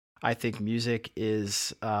part. I think music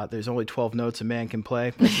is there's only 12 notes a man can play,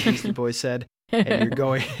 as the Beastie Boys said, and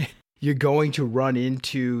you're going to run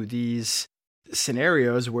into these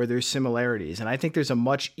scenarios where there's similarities, and I think there's a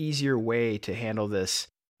much easier way to handle this.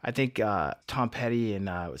 I think Tom Petty and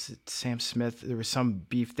was it Sam Smith? There was some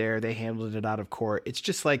beef there. They handled it out of court. It's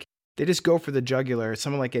just like they just go for the jugular.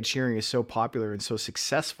 Someone like Ed Sheeran is so popular and so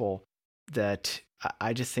successful that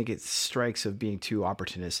I just think it strikes of being too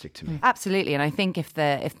opportunistic to me. Absolutely, and I think if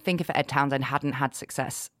Ed Townsend hadn't had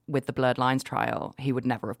success with the Blurred Lines trial, he would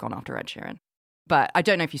never have gone after Ed Sheeran. But I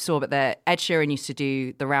don't know if you saw, but Ed Sheeran used to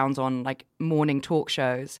do the rounds on like morning talk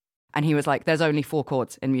shows, and he was like, "There's only 4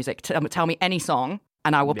 chords in music. Tell me any song,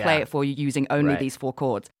 and I will play it for you using only these 4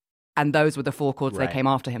 chords." And those were the 4 chords they came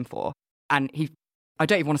after him for. And I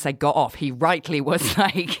don't even want to say got off. He rightly was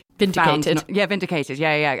like vindicated. Vindicated.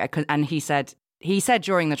 Yeah. And he said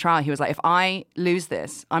during the trial, he was like, if I lose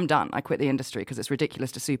this, I'm done. I quit the industry because it's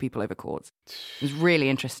ridiculous to sue people over chords. It was really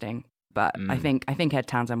interesting. But I think Ed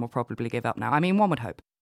Townsend will probably give up now. I mean, one would hope.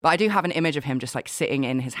 But I do have an image of him just like sitting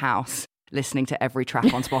in his house, listening to every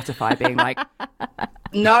track on Spotify, being like,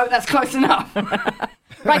 no, that's close enough.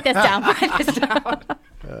 Write this down. Write this down.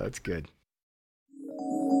 That's good.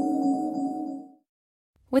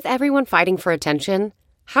 With everyone fighting for attention,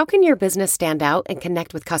 how can your business stand out and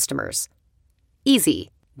connect with customers? Easy.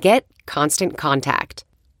 Get Constant Contact.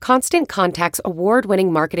 Constant Contact's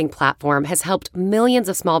award-winning marketing platform has helped millions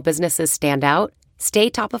of small businesses stand out, stay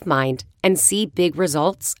top of mind, and see big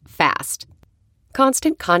results fast.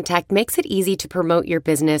 Constant Contact makes it easy to promote your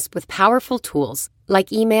business with powerful tools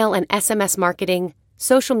like email and SMS marketing,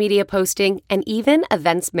 social media posting, and even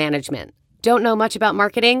events management. Don't know much about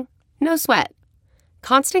marketing? No sweat.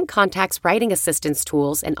 Constant Contact's writing assistance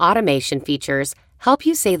tools and automation features help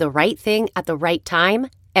you say the right thing at the right time,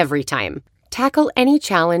 every time. Tackle any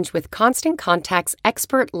challenge with Constant Contact's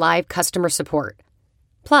expert live customer support.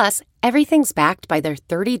 Plus, everything's backed by their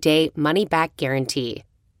 30-day money-back guarantee.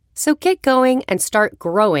 So get going and start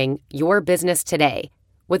growing your business today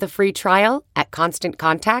with a free trial at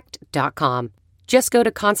ConstantContact.com. Just go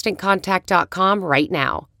to ConstantContact.com right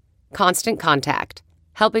now. Constant Contact.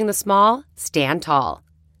 Helping the small stand tall.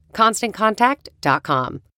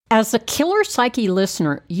 ConstantContact.com. As a Killer Psyche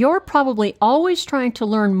listener, you're probably always trying to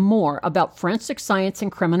learn more about forensic science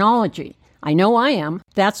and criminology. I know I am.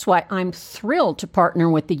 That's why I'm thrilled to partner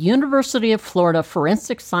with the University of Florida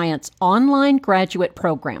Forensic Science online graduate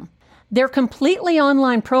program. Their completely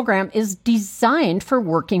online program is designed for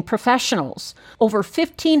working professionals. Over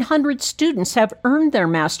 1,500 students have earned their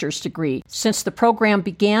master's degree since the program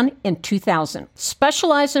began in 2000.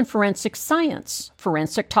 Specialize in forensic science,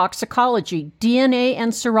 forensic toxicology, DNA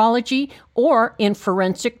and serology, or in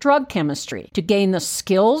forensic drug chemistry to gain the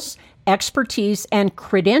skills expertise, and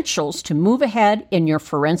credentials to move ahead in your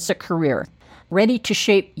forensic career. Ready to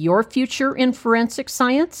shape your future in forensic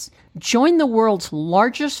science? Join the world's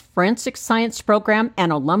largest forensic science program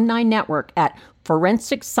and alumni network at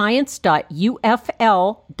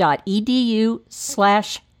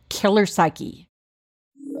forensicscience.ufl.edu/killerpsyche.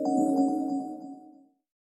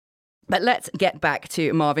 But let's get back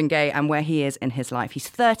to Marvin Gaye and where he is in his life. He's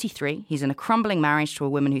 33. He's in a crumbling marriage to a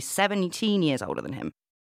woman who's 17 years older than him.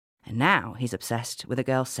 And now he's obsessed with a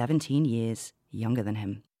girl 17 years younger than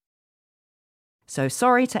him. So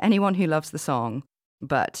sorry to anyone who loves the song,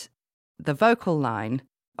 but the vocal line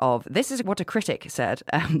of, this is what a critic said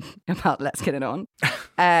about Let's Get It On.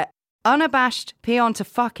 Unabashed peon to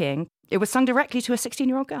fucking, it was sung directly to a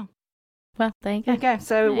 16-year-old girl. Well, there you go. Okay,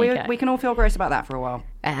 so we can all feel gross about that for a while.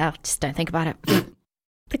 Just don't think about it.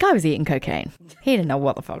 The guy was eating cocaine. He didn't know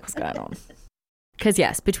what the fuck was going on. Because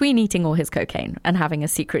yes, between eating all his cocaine and having a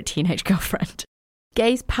secret teenage girlfriend,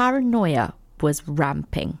 Gaye's paranoia was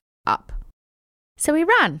ramping up. So he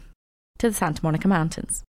ran to the Santa Monica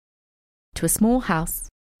Mountains, to a small house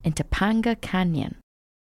in Topanga Canyon.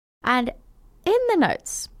 And in the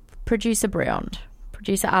notes, producer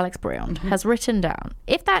Alex Briand, has written down,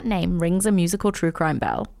 if that name rings a musical true crime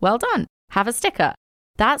bell, well done, have a sticker.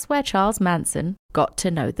 That's where Charles Manson got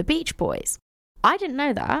to know the Beach Boys. I didn't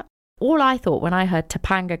know that. All I thought when I heard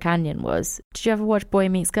Topanga Canyon was, did you ever watch Boy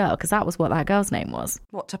Meets Girl? Because that was what that girl's name was.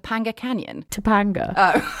 What, Topanga Canyon? Topanga.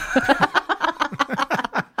 Oh.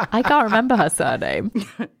 I can't remember her surname.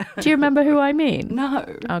 Do you remember who I mean?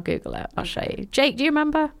 No. I'll Google it. I'll show you. Jake, do you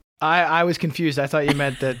remember? I was confused. I thought you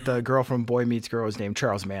meant that the girl from Boy Meets Girl was named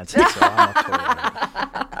Charles Manson. So I'm totally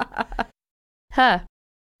Her.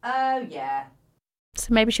 Oh, yeah.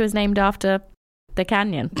 So maybe she was named after the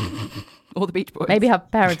canyon. Or the Beach Boys. Maybe her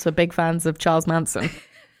parents were big fans of Charles Manson.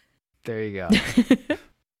 There you go.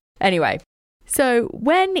 Anyway, so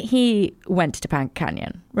when he went to Topanga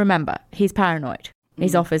Canyon, remember, he's paranoid.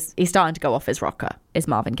 He's starting to go off his rocker, is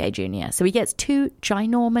Marvin Gaye Jr. So he gets 2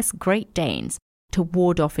 ginormous Great Danes to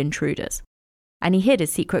ward off intruders. And he hid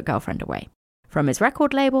his secret girlfriend away. From his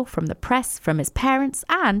record label, from the press, from his parents,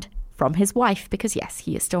 and from his wife, because yes,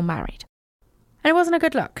 he is still married. And it wasn't a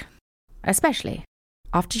good look. Especially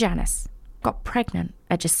after Janice got pregnant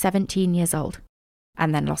at just 17 years old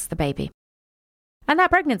and then lost the baby. And that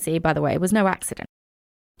pregnancy, by the way, was no accident.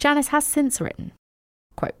 Janice has since written,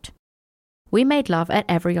 quote, "We made love at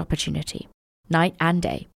every opportunity, night and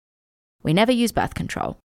day. We never used birth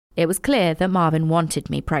control. It was clear that Marvin wanted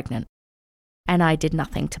me pregnant, and I did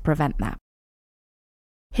nothing to prevent that."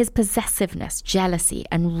 His possessiveness, jealousy,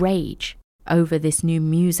 and rage over this new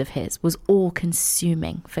muse of his was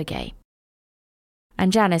all-consuming for Gaye.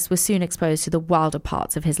 And Janice was soon exposed to the wilder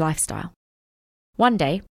parts of his lifestyle. One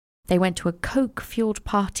day, they went to a coke-fueled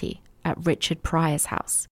party at Richard Pryor's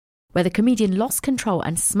house, where the comedian lost control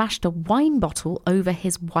and smashed a wine bottle over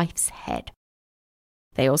his wife's head.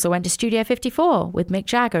 They also went to Studio 54 with Mick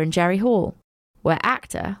Jagger and Jerry Hall, where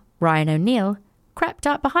actor Ryan O'Neal crept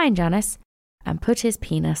up behind Janice and put his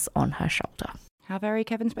penis on her shoulder. How very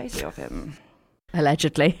Kevin Spacey of him.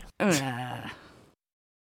 Allegedly.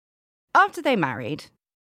 After they married,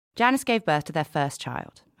 Janice gave birth to their first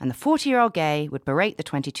child, and the 40-year-old Gaye would berate the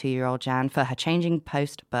 22-year-old Jan for her changing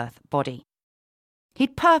post-birth body.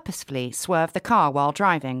 He'd purposefully swerved the car while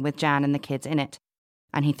driving with Jan and the kids in it,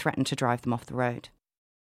 and he threatened to drive them off the road.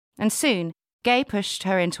 And soon, Gaye pushed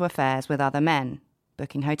her into affairs with other men,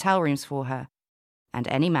 booking hotel rooms for her, and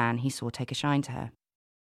any man he saw take a shine to her.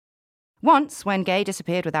 Once, when Gaye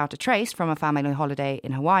disappeared without a trace from a family holiday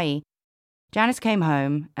in Hawaii, Janice came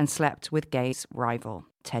home and slept with Gaye's rival,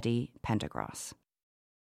 Teddy Pendergrass.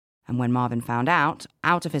 And when Marvin found out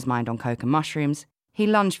of his mind on coke and mushrooms, he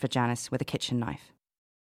lunged for Janice with a kitchen knife.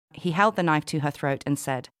 He held the knife to her throat and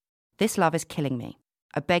said, "This love is killing me.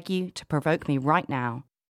 I beg you to provoke me right now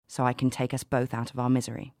so I can take us both out of our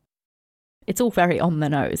misery." It's all very on the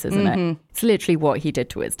nose, isn't it? It's literally what he did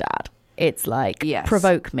to his dad. It's like, yes.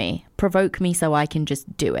 Provoke me so I can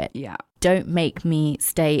just do it. Yeah. Don't make me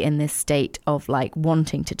stay in this state of like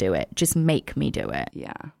wanting to do it. Just make me do it.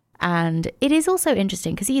 Yeah. And it is also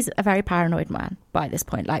interesting because he's a very paranoid man by this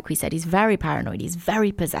point. Like we said, he's very paranoid. He's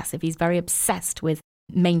very possessive. He's very obsessed with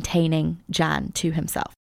maintaining Jan to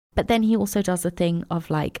himself. But then he also does the thing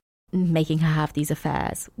of like making her have these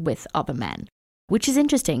affairs with other men, which is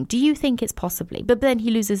interesting. Do you think it's possibly? But then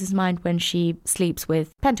he loses his mind when she sleeps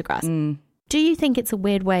with Pendergrass. Do you think it's a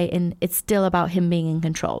weird way in it's still about him being in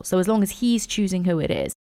control? So as long as he's choosing who it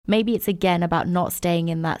is, maybe it's again about not staying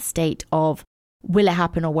in that state of will it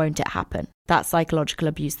happen or won't it happen? That psychological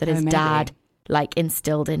abuse that his dad like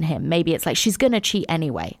instilled in him. Maybe it's like, she's going to cheat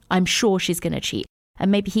anyway. I'm sure she's going to cheat. And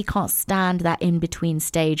maybe he can't stand that in-between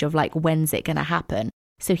stage of like, when's it going to happen?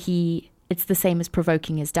 So it's the same as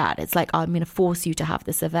provoking his dad. It's like, I'm going to force you to have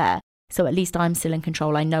this affair. So at least I'm still in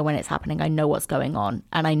control. I know when it's happening. I know what's going on.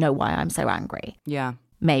 And I know why I'm so angry. Yeah.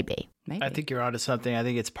 Maybe. I think you're onto something. I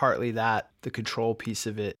think it's partly that, the control piece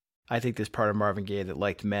of it. I think there's part of Marvin Gaye that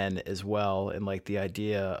liked men as well, and like the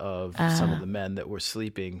idea of some of the men that were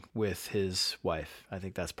sleeping with his wife. I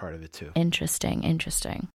think that's part of it too.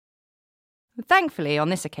 Interesting. Thankfully, on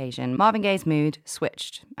this occasion, Marvin Gaye's mood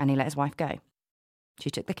switched and he let his wife go. She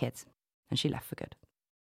took the kids and she left for good.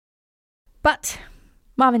 But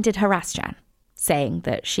Marvin did harass Jan, saying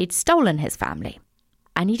that she'd stolen his family,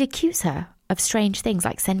 and he'd accuse her of strange things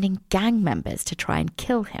like sending gang members to try and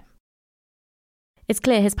kill him. It's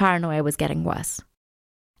clear his paranoia was getting worse,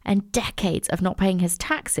 and decades of not paying his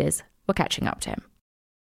taxes were catching up to him.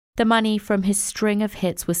 The money from his string of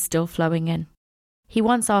hits was still flowing in. He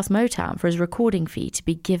once asked Motown for his recording fee to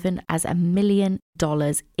be given as $1 million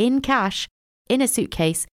in cash in a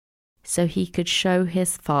suitcase so he could show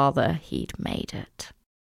his father he'd made it.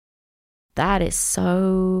 That is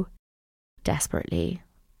so desperately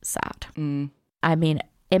sad. I mean,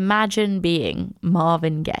 imagine being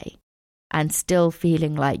Marvin Gaye and still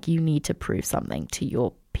feeling like you need to prove something to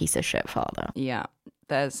your piece of shit father. Yeah.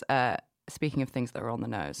 There's, speaking of things that are on the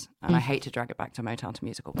nose, and I hate to drag it back to Motown the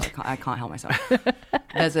Musical, but I can't help myself.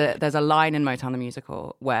 There's a line in Motown the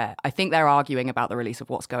Musical where I think they're arguing about the release of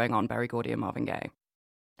What's Going On, Berry Gordy and Marvin Gaye.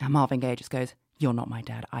 And Marvin Gaye just goes, "You're not my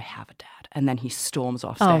dad, I have a dad." And then he storms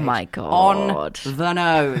off stage. Oh my God. On the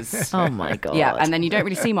nose. Oh my God. Yeah, and then you don't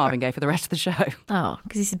really see Marvin Gaye for the rest of the show. Oh,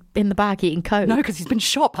 because he's in the back eating coke. No, because he's been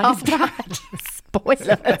shot by his dad.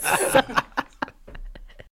 Spoilers.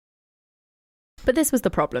 But this was the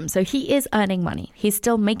problem. So he is earning money. He's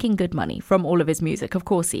still making good money from all of his music. Of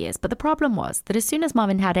course he is. But the problem was that as soon as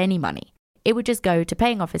Marvin had any money, it would just go to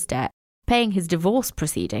paying off his debt, paying his divorce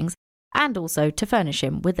proceedings, and also to furnish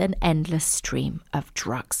him with an endless stream of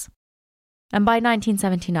drugs. And by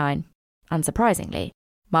 1979, unsurprisingly,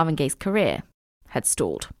 Marvin Gaye's career had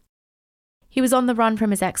stalled. He was on the run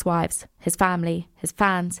from his ex-wives, his family, his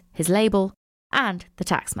fans, his label, and the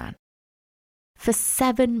taxman. For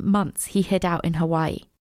 7 months, he hid out in Hawaii,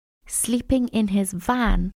 sleeping in his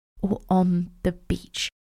van or on the beach.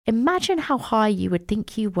 Imagine how high you would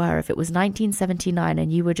think you were if it was 1979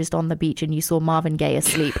 and you were just on the beach and you saw Marvin Gaye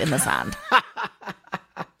asleep in the sand.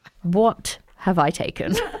 What have I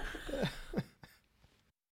taken?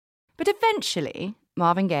 But eventually,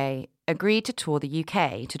 Marvin Gaye agreed to tour the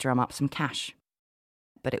UK to drum up some cash.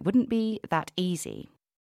 But it wouldn't be that easy.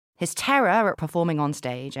 His terror at performing on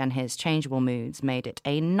stage and his changeable moods made it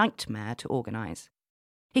a nightmare to organise.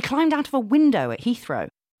 He climbed out of a window at Heathrow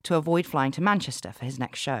to avoid flying to Manchester for his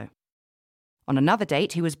next show. On another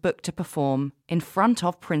date, he was booked to perform in front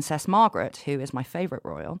of Princess Margaret, who is my favourite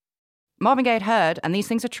royal. Marvin Gaye had heard, and these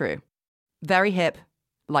things are true, very hip,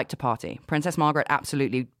 liked to party. Princess Margaret,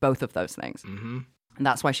 absolutely both of those things. Mm-hmm. And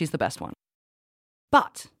that's why she's the best one.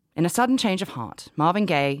 But in a sudden change of heart, Marvin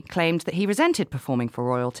Gaye claimed that he resented performing for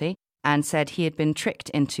royalty and said he had been tricked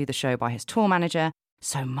into the show by his tour manager.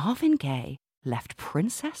 So Marvin Gaye left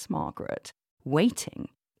Princess Margaret waiting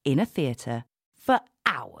in a theatre for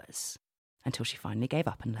hours until she finally gave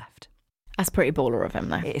up and left. That's pretty baller of him,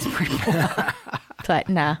 though. It is pretty baller. It's like,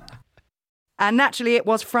 nah. And naturally, it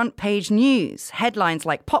was front page news. Headlines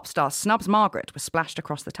like "Pop star snubs Margaret" were splashed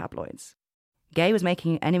across the tabloids. Gaye was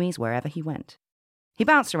making enemies wherever he went. He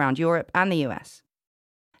bounced around Europe and the US.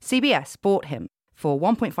 CBS bought him for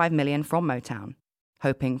 $1.5 million from Motown,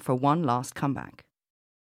 hoping for one last comeback.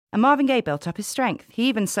 And Marvin Gaye built up his strength. He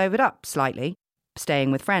even sobered up slightly,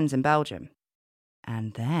 staying with friends in Belgium.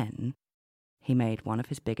 And then he made one of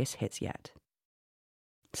his biggest hits yet.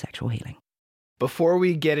 Sexual Healing. Before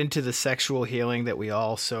we get into the sexual healing that we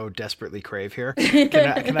all so desperately crave here,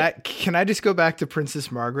 can I just go back to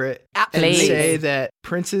Princess Margaret and say that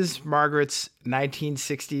Princess Margaret's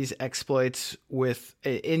 1960s exploits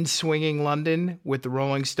in swinging London with the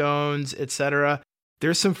Rolling Stones, etc.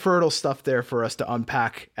 There's some fertile stuff there for us to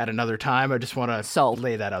unpack at another time. I just want to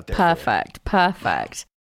lay that out there. Perfect.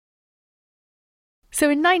 So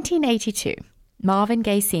in 1982, Marvin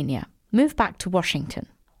Gaye Sr. moved back to Washington.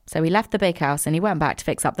 So he left the big house and he went back to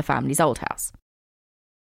fix up the family's old house.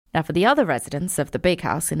 Now for the other residents of the big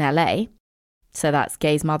house in LA, so that's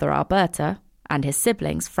Gaye's mother Alberta and his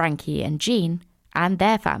siblings Frankie and Jean and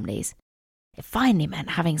their families, it finally meant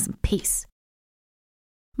having some peace.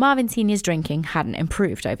 Marvin Sr.'s drinking hadn't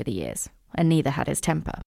improved over the years, and neither had his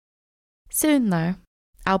temper. Soon, though,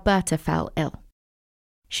 Alberta fell ill.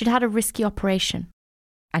 She'd had a risky operation,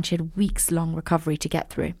 and she had a weeks-long recovery to get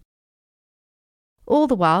through. All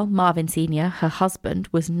the while, Marvin Sr., her husband,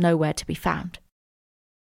 was nowhere to be found.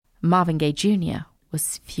 Marvin Gaye Jr.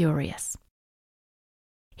 was furious.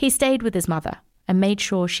 He stayed with his mother and made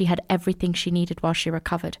sure she had everything she needed while she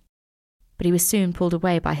recovered, but he was soon pulled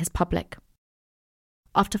away by his public.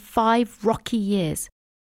 After 5 rocky years,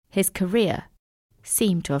 his career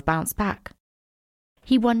seemed to have bounced back.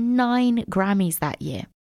 He won 9 Grammys that year,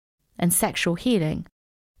 and Sexual Healing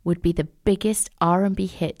would be the biggest R&B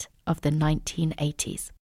hit of the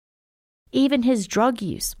 1980s. Even his drug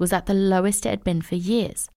use was at the lowest it had been for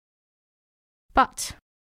years. But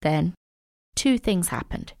then, 2 things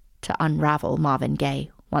happened to unravel Marvin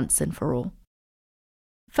Gaye once and for all.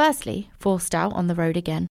 Firstly, forced out on the road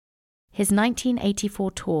again, his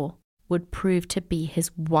 1984 tour would prove to be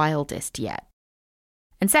his wildest yet.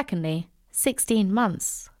 And secondly, 16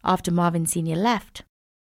 months after Marvin Sr. left,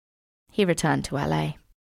 he returned to LA.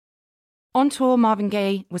 On tour, Marvin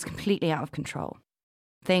Gaye was completely out of control.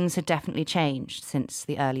 Things had definitely changed since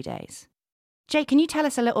the early days. Jake, can you tell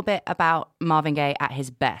us a little bit about Marvin Gaye at his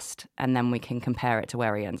best, and then we can compare it to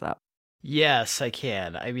where he ends up? Yes, I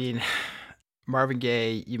can. I mean, Marvin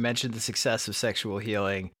Gaye, you mentioned the success of Sexual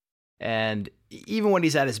Healing. And even when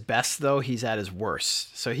he's at his best, though, he's at his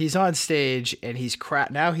worst. So he's on stage and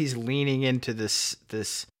now he's leaning into this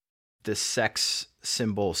sex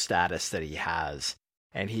symbol status that he has.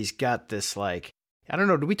 And he's got this, like, I don't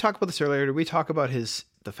know, did we talk about this earlier? Did we talk about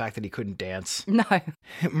the fact that he couldn't dance? No.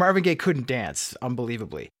 Marvin Gaye couldn't dance,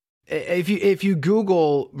 unbelievably. If you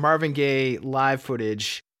Google Marvin Gaye live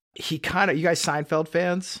footage, he kind of, you guys Seinfeld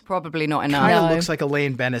fans? Probably not enough. Kind of looks like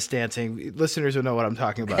Elaine Bennis dancing. Listeners will know what I'm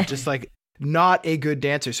talking about. Just like not a good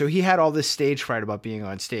dancer. So he had all this stage fright about being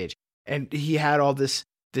on stage. And he had all this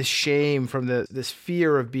shame from this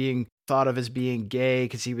fear of being thought of as being gay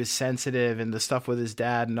because he was sensitive and the stuff with his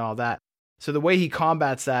dad and all that. So the way he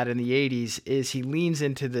combats that in the 80s is he leans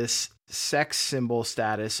into this sex symbol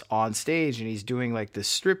status on stage, and he's doing like this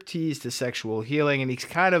striptease to Sexual Healing, and he's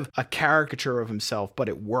kind of a caricature of himself, but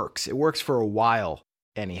it works. It works for a while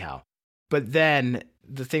anyhow. But then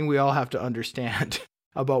the thing we all have to understand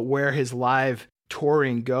about where his live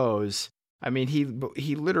touring goes, I mean,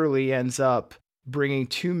 he literally ends up bringing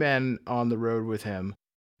 2 men on the road with him.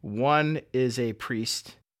 One is a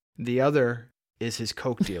priest, the other is his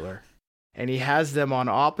coke dealer. And he has them on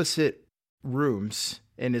opposite rooms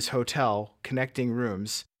in his hotel, connecting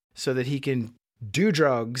rooms, so that he can do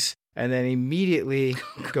drugs and then immediately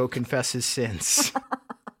go confess his sins.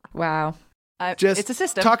 Wow. It's a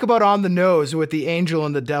system. Talk about on the nose with the angel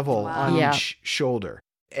and the devil Wow. on Yeah. each shoulder.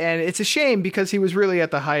 And it's a shame because he was really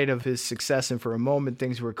at the height of his success, and for a moment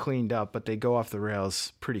things were cleaned up, but they go off the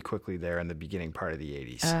rails pretty quickly there in the beginning part of the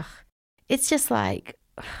 80s. It's just like,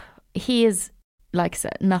 he is, like I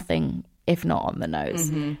said, nothing if not on the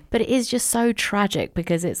nose. Mm-hmm. But it is just so tragic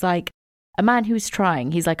because it's like a man who's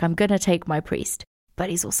trying. He's like, I'm going to take my priest.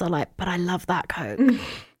 But he's also like, but I love that coke.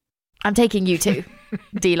 I'm taking you too.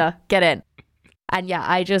 Dealer, get in. And yeah,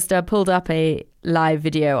 I just pulled up a live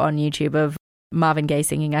video on YouTube of Marvin Gaye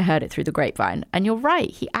singing I Heard It Through the Grapevine. And you're right.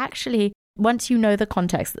 He actually, once you know the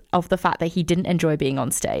context of the fact that he didn't enjoy being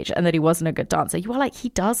on stage and that he wasn't a good dancer, you are like, he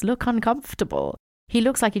does look uncomfortable. He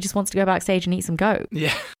looks like he just wants to go backstage and eat some goat.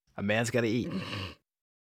 Yeah, a man's got to eat.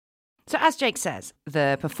 So as Jake says,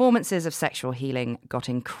 the performances of Sexual Healing got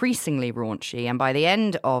increasingly raunchy, and by the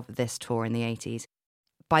end of this tour in the 80s,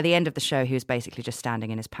 by the end of the show, he was basically just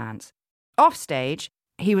standing in his pants. Off stage,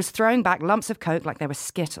 he was throwing back lumps of coke like they were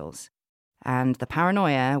Skittles, and the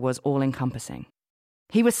paranoia was all-encompassing.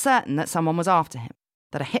 He was certain that someone was after him,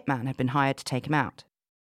 that a hitman had been hired to take him out.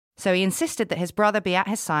 So he insisted that his brother be at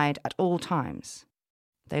his side at all times.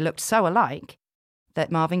 They looked so alike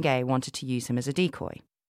that Marvin Gaye wanted to use him as a decoy.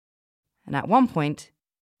 And at one point,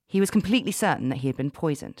 he was completely certain that he had been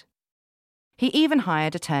poisoned. He even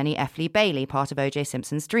hired attorney F. Lee Bailey, part of O.J.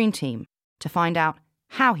 Simpson's dream team, to find out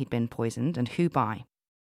how he'd been poisoned and who by.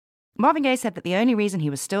 Marvin Gaye said that the only reason he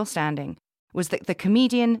was still standing was that the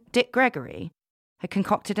comedian Dick Gregory had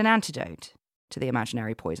concocted an antidote to the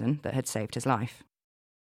imaginary poison that had saved his life.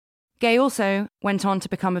 Gaye also went on to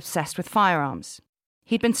become obsessed with firearms.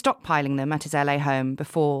 He'd been stockpiling them at his LA home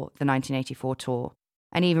before the 1984 tour,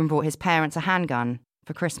 and even brought his parents a handgun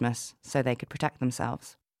for Christmas so they could protect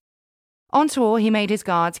themselves. On tour, he made his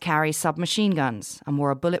guards carry submachine guns and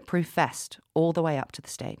wore a bulletproof vest all the way up to the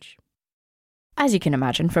stage. As you can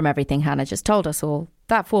imagine from everything Hannah just told us all,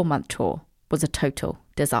 that 4-month tour was a total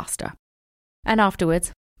disaster. And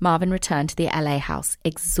afterwards, Marvin returned to the LA house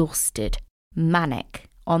exhausted, manic,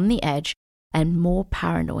 on the edge, and more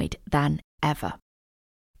paranoid than ever.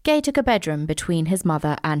 Gaye took a bedroom between his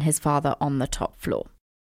mother and his father on the top floor.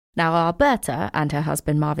 Now, Alberta and her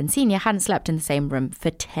husband Marvin Sr. hadn't slept in the same room for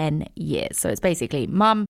 10 years. So it's basically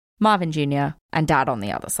Mum, Marvin Jr. and Dad on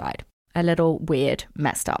the other side. A little weird,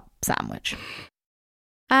 messed up sandwich.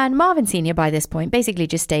 And Marvin Sr. by this point basically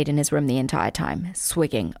just stayed in his room the entire time,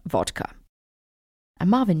 swigging vodka. And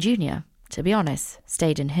Marvin Jr., to be honest,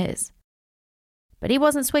 stayed in his. But he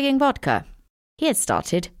wasn't swigging vodka. He had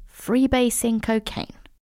started freebasing cocaine,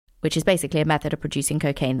 which is basically a method of producing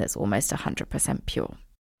cocaine that's almost 100% pure.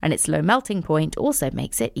 And its low melting point also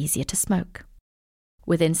makes it easier to smoke.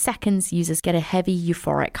 Within seconds, users get a heavy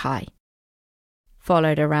euphoric high,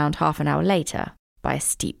 followed around half an hour later by a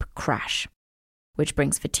steep crash, which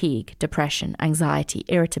brings fatigue, depression, anxiety,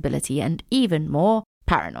 irritability, and even more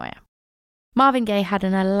paranoia. Marvin Gaye had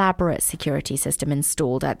an elaborate security system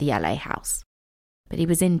installed at the LA house, but he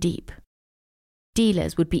was in deep.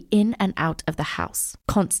 Dealers would be in and out of the house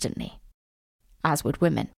constantly, as would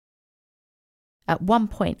women. At one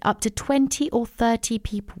point, up to 20 or 30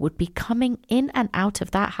 people would be coming in and out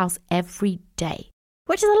of that house every day,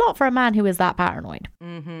 which is a lot for a man who is that paranoid.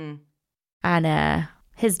 Mm-hmm. And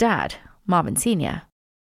his dad, Marvin Sr.,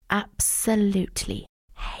 absolutely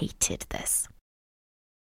hated this.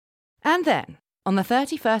 And then, on the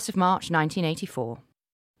 31st of March 1984,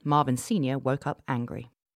 Marvin Sr. woke up angry.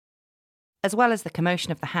 As well as the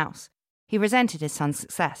commotion of the house, he resented his son's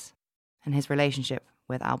success and his relationship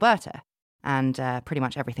with Alberta, and pretty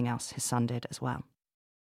much everything else his son did as well.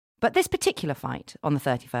 But this particular fight on the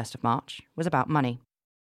 31st of March was about money.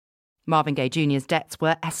 Marvin Gaye Jr.'s debts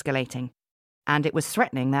were escalating, and it was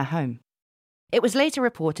threatening their home. It was later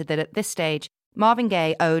reported that at this stage, Marvin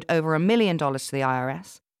Gaye owed over $1 million to the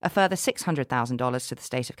IRS, a further $600,000 to the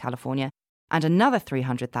state of California, and another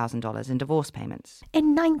 $300,000 in divorce payments.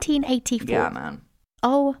 In 1984? Yeah, man.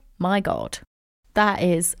 Oh my God. That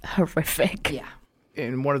is horrific. Yeah.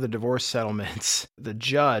 In one of the divorce settlements, the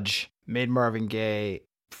judge made Marvin Gaye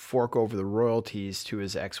fork over the royalties to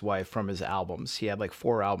his ex-wife from his albums. He had like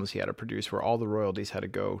 4 albums he had to produce where all the royalties had to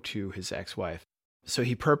go to his ex-wife. So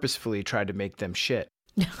he purposefully tried to make them shit.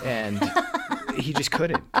 And he just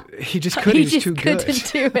couldn't. He just couldn't. He was too good.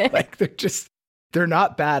 Couldn't do it. Like they're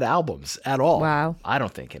not bad albums at all. Wow. I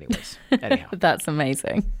don't think anyways. Anyhow. That's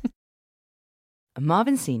amazing.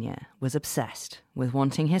 Marvin Sr. was obsessed with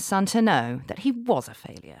wanting his son to know that he was a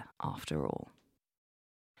failure after all.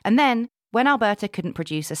 And then, when Alberta couldn't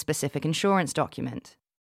produce a specific insurance document,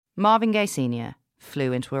 Marvin Gaye Sr.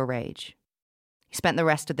 flew into a rage. He spent the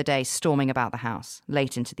rest of the day storming about the house,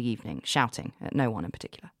 late into the evening, shouting at no one in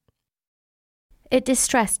particular. It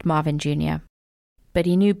distressed Marvin Jr., but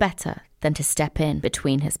he knew better than to step in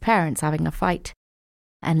between his parents having a fight,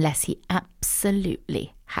 unless he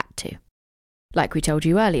absolutely had to. Like we told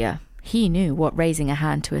you earlier, he knew what raising a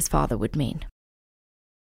hand to his father would mean.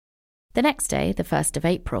 The next day, the 1st of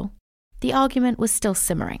April, the argument was still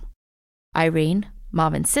simmering. Irene,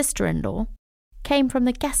 Marvin's sister-in-law, came from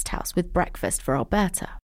the guest house with breakfast for Alberta.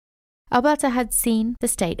 Alberta had seen the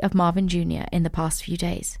state of Marvin Jr. in the past few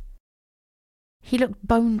days. He looked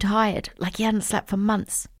bone-tired, like he hadn't slept for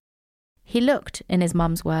months. He looked, in his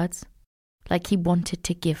mum's words, like he wanted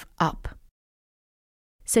to give up.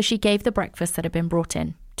 So she gave the breakfast that had been brought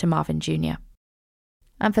in to Marvin Jr.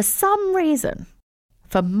 And for some reason,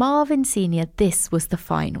 for Marvin Sr., this was the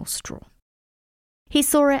final straw. He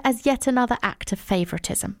saw it as yet another act of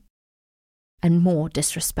favouritism and more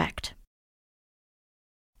disrespect.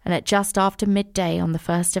 And at just after midday on the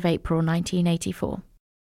 1st of April 1984,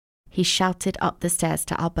 he shouted up the stairs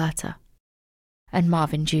to Alberta, and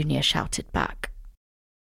Marvin Jr. shouted back.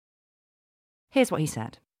 Here's what he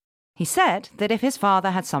said. He said that if his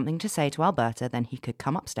father had something to say to Alberta, then he could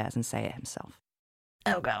come upstairs and say it himself.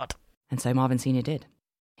 Oh, God. And so Marvin Sr. did.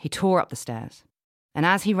 He tore up the stairs. And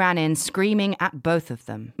as he ran in, screaming at both of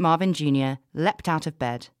them, Marvin Jr. leapt out of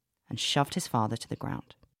bed and shoved his father to the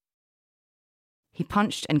ground. He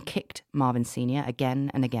punched and kicked Marvin Sr. again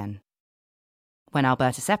and again. When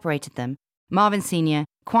Alberta separated them, Marvin Sr.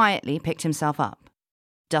 quietly picked himself up,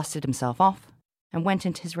 dusted himself off, and went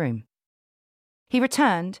into his room. He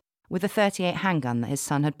returned with the .38 handgun that his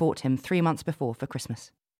son had bought him 3 months before for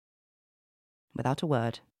Christmas. Without a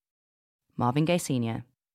word, Marvin Gaye Sr.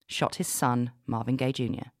 shot his son, Marvin Gaye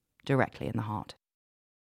Jr., directly in the heart.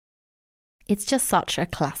 It's just such a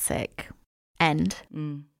classic end.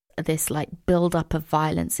 This build-up of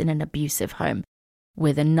violence in an abusive home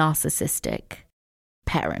with a narcissistic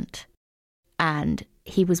parent. And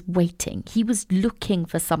he was waiting. He was looking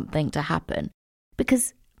for something to happen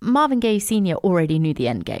because Marvin Gaye Sr. already knew the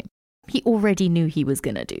end game. He already knew he was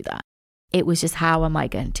going to do that. It was just, how am I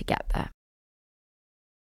going to get there?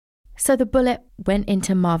 So the bullet went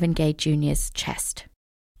into Marvin Gaye Jr.'s chest,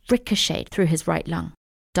 ricocheted through his right lung,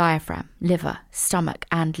 diaphragm, liver, stomach,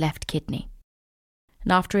 and left kidney.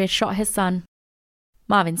 And after he had shot his son,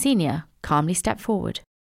 Marvin Sr. calmly stepped forward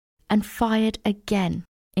and fired again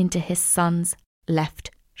into his son's left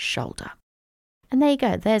shoulder. And there you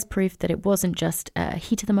go. There's proof that it wasn't just a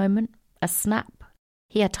heat of the moment, a snap.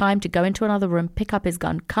 He had time to go into another room, pick up his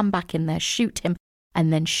gun, come back in there, shoot him,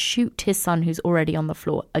 and then shoot his son who's already on the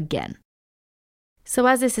floor again. So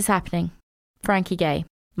as this is happening, Frankie Gaye,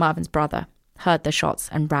 Marvin's brother, heard the shots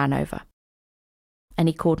and ran over. And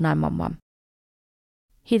he called 911.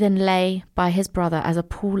 He then lay by his brother as a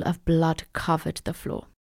pool of blood covered the floor.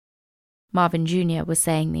 Marvin Jr. was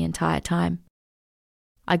saying the entire time,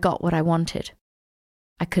 "I got what I wanted.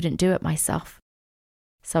 I couldn't do it myself,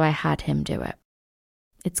 so I had him do it.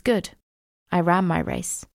 It's good. I ran my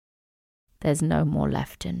race. There's no more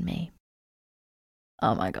left in me."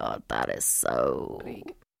 Oh my God, that is so...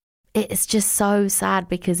 It's just so sad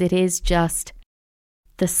because it is just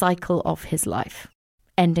the cycle of his life,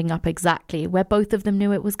 ending up exactly where both of them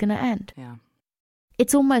knew it was going to end. Yeah.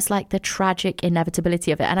 It's almost like the tragic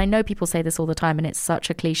inevitability of it. And I know people say this all the time and it's such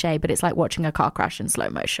a cliche, but it's like watching a car crash in slow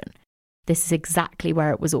motion. This is exactly where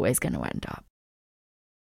it was always going to end up.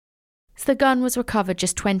 So the gun was recovered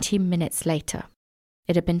just 20 minutes later.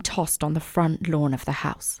 It had been tossed on the front lawn of the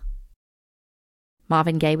house.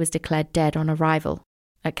 Marvin Gaye was declared dead on arrival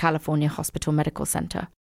at California Hospital Medical Center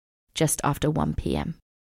just after 1 p.m.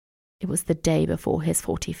 It was the day before his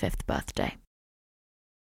 45th birthday.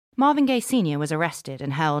 Marvin Gaye Sr. was arrested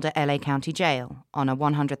and held at LA County Jail on a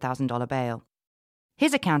 $100,000 bail.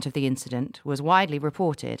 His account of the incident was widely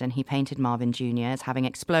reported, and he painted Marvin Jr. as having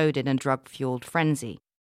exploded in a drug-fueled frenzy,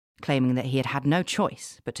 claiming that he had had no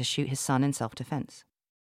choice but to shoot his son in self-defense.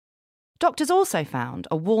 Doctors also found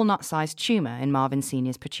a walnut-sized tumour in Marvin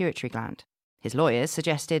Sr.'s pituitary gland. His lawyers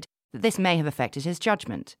suggested that this may have affected his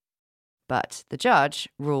judgment. But the judge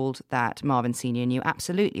ruled that Marvin Sr. knew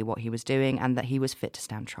absolutely what he was doing and that he was fit to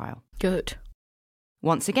stand trial. Good.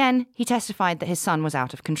 Once again, he testified that his son was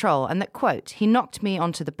out of control and that, quote, "He knocked me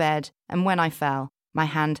onto the bed, and when I fell, my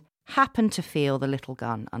hand happened to feel the little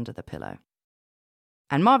gun under the pillow."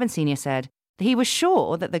 And Marvin Sr. said that he was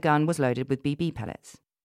sure that the gun was loaded with BB pellets.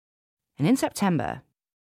 And in September,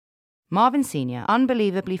 Marvin Sr.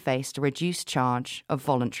 unbelievably faced a reduced charge of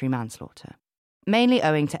voluntary manslaughter, mainly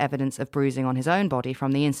owing to evidence of bruising on his own body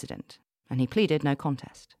from the incident, and he pleaded no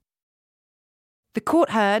contest. The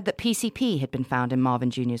court heard that PCP had been found in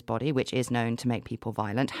Marvin Jr.'s body, which is known to make people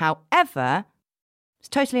violent. However, it's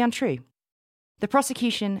totally untrue. The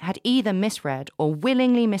prosecution had either misread or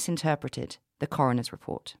willingly misinterpreted the coroner's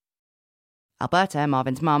report. Alberta,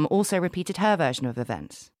 Marvin's mum, also repeated her version of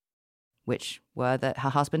events, which were that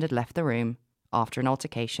her husband had left the room after an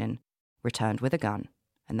altercation, returned with a gun,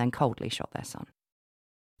 and then coldly shot their son.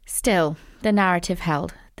 Still, the narrative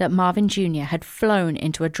held that Marvin Jr. had flown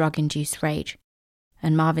into a drug-induced rage,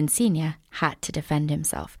 and Marvin Sr. had to defend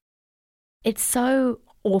himself. It's so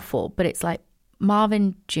awful, but it's like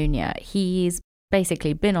Marvin Jr., he's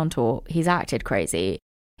basically been on tour, he's acted crazy,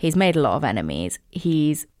 he's made a lot of enemies,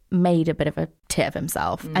 he's made a bit of a tit of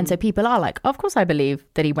himself. And so people are like, of course I believe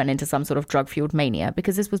that he went into some sort of drug-fueled mania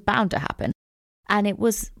because this was bound to happen. And it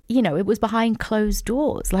was, it was behind closed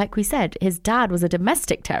doors. Like we said, his dad was a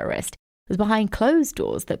domestic terrorist. It was behind closed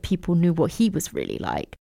doors that people knew what he was really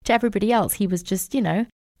like. To everybody else, he was just, a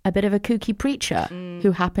bit of a kooky preacher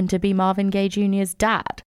who happened to be Marvin Gaye Jr.'s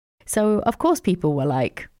dad. So, of course, people were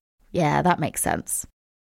like, yeah, that makes sense.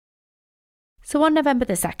 So on November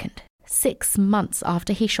the 2nd, 6 months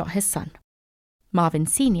after he shot his son, Marvin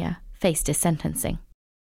Sr. faced his sentencing.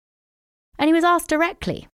 And he was asked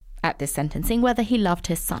directly at this sentencing whether he loved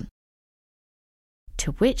his son.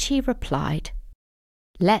 To which he replied,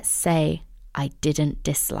 "Let's say I didn't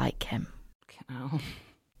dislike him." Oh.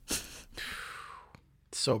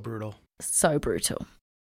 So brutal. So brutal.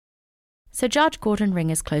 So Judge Gordon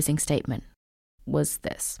Ringer's closing statement was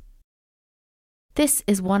this. "This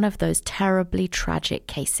is one of those terribly tragic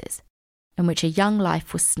cases in which a young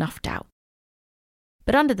life was snuffed out.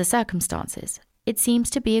 But under the circumstances, it seems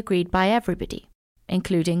to be agreed by everybody,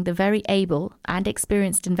 including the very able and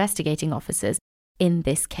experienced investigating officers in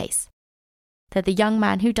this case, that the young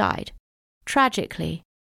man who died, tragically,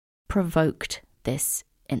 provoked this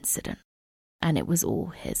incident, and it was all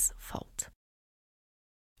his fault."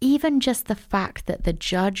 Even just the fact that the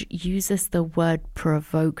judge uses the word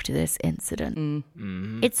provoked this incident.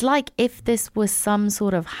 It's like if this was some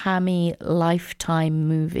sort of hammy Lifetime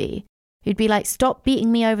movie. You'd be like, stop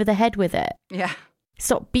beating me over the head with it. Yeah.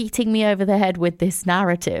 Stop beating me over the head with this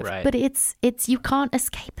narrative. Right. But it's you can't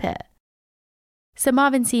escape it. So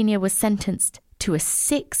Marvin Sr. was sentenced to a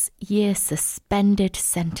 6-year suspended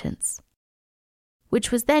sentence,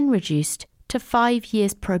 which was then reduced to 5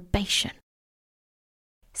 years probation.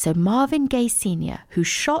 So Marvin Gaye Sr., who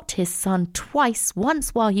shot his son twice,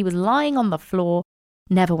 once while he was lying on the floor,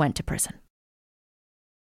 never went to prison.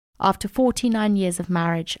 After 49 years of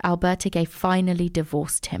marriage, Alberta Gaye finally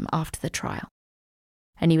divorced him after the trial,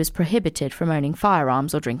 and he was prohibited from owning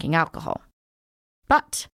firearms or drinking alcohol.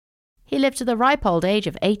 But he lived to the ripe old age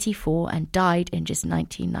of 84 and died in just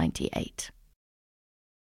 1998.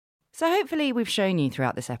 So hopefully we've shown you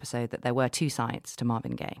throughout this episode that there were two sides to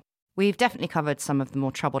Marvin Gaye. We've definitely covered some of the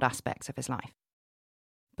more troubled aspects of his life.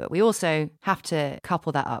 But we also have to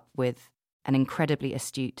couple that up with an incredibly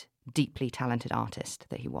astute, deeply talented artist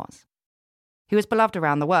that he was. He was beloved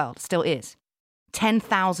around the world, still is.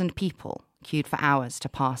 10,000 people queued for hours to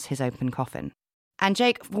pass his open coffin. And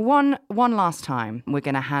Jake, for one last time, we're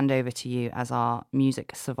going to hand over to you as our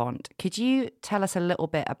music savant. Could you tell us a little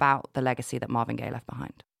bit about the legacy that Marvin Gaye left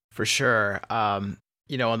behind? For sure. On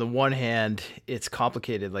the one hand, it's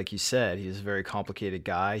complicated, like you said. He was a very complicated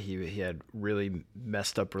guy. He had really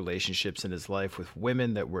messed up relationships in his life with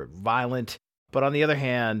women that were violent. But on the other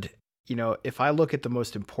hand, if I look at the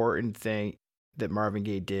most important thing that Marvin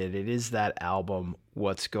Gaye did, it is that album,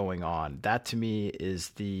 What's Going On. That to me is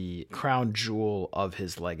the crown jewel of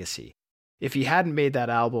his legacy. If he hadn't made that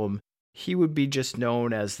album, he would be just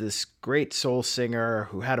known as this great soul singer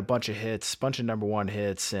who had a bunch of hits, bunch of number one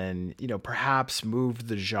hits, and, perhaps moved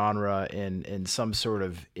the genre in some sort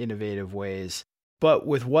of innovative ways. But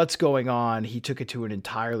with What's Going On, he took it to an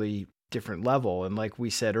entirely different level. And like we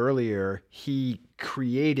said earlier, he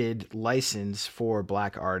created license for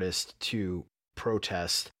Black artists to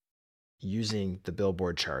protest using the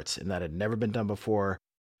Billboard charts. And that had never been done before.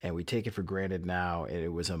 And we take it for granted now. And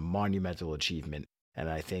it was a monumental achievement. And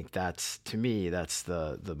I think that's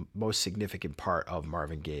the most significant part of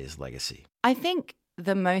Marvin Gaye's legacy. I think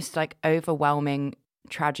the most overwhelming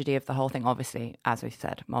tragedy of the whole thing, obviously, as we've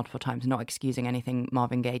said multiple times, not excusing anything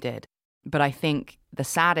Marvin Gaye did. But I think the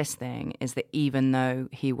saddest thing is that even though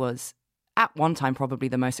he was at one time probably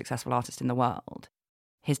the most successful artist in the world,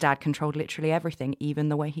 his dad controlled literally everything, even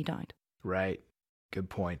the way he died. Right. Good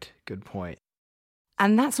point.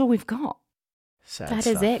 And that's all we've got. That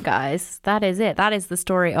is it, guys. That is it. That is the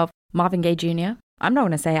story of Marvin Gaye Jr. I'm not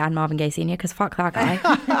going to say and Marvin Gaye Sr. because fuck that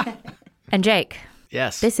guy. And Jake.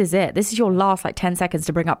 Yes. This is it. This is your last 10 seconds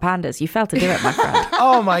to bring up pandas. You failed to do it, my friend.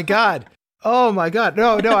 Oh my God.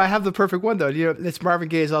 No, I have the perfect one though. It's Marvin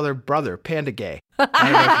Gaye's other brother, Panda Gaye. I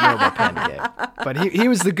don't know if you know about Panda Gaye. But he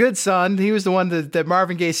was the good son. He was the one that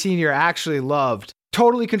Marvin Gaye Sr. actually loved.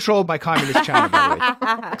 Totally controlled by communist China, by the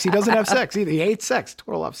way. Because he doesn't have sex either. He hates sex.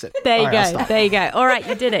 Total opposite. There you go. All right,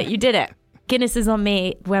 you did it. Guinness is on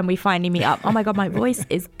me when we finally meet up. Oh my God, my voice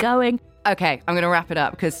is going. Okay, I'm going to wrap it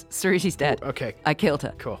up because Suruti's dead. Ooh, okay. I killed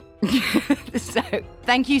her. Cool. So,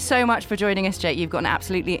 thank you so much for joining us, Jake. You've got an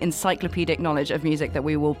absolutely encyclopedic knowledge of music that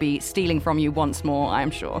we will be stealing from you once more,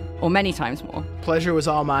 I'm sure. Or many times more. Pleasure was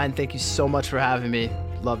all mine. Thank you so much for having me.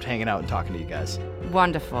 Loved hanging out and talking to you guys.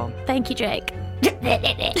 Wonderful. Thank you, Jake.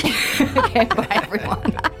 Okay, bye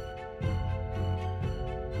everyone.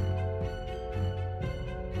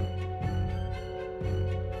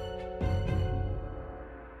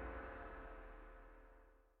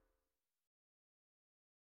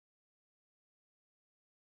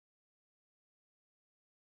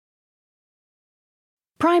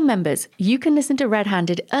 Prime members, you can listen to Red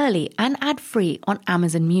Handed early and ad-free on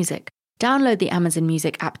Amazon Music. Download the Amazon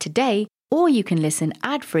Music app today, or you can listen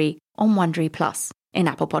ad-free on Wondery Plus in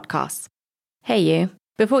Apple Podcasts. Hey you,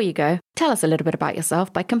 before you go, tell us a little bit about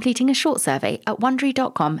yourself by completing a short survey at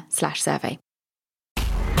wondery.com/survey.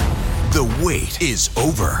 The wait is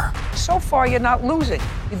over. So far, you're not losing.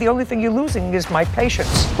 The only thing you're losing is my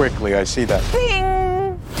patience. Quickly, I see that. Bing!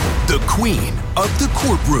 The queen of the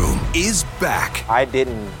courtroom is back. I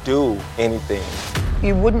didn't do anything.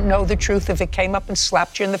 You wouldn't know the truth if it came up and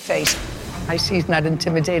slapped you in the face. I see he's not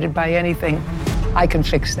intimidated by anything. I can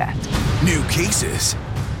fix that. New cases.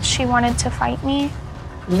 She wanted to fight me.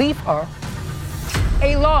 Leave her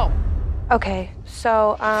alone. Okay,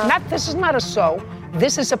 so, This is not a so.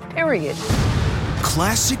 This is a period.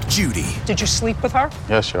 Classic Judy. Did you sleep with her?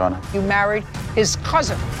 Yes, Your Honor. You married his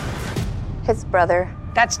cousin. his brother.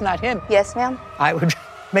 That's not him. Yes, ma'am. I would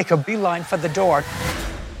make a beeline for the door.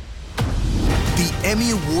 The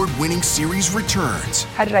Emmy Award-winning series returns.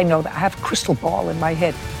 How did I know that? I have a crystal ball in my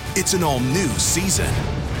head. It's an all-new season.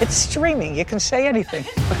 It's streaming. You can say anything.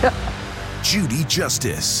 Judy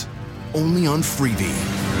Justice. Only on Freevee.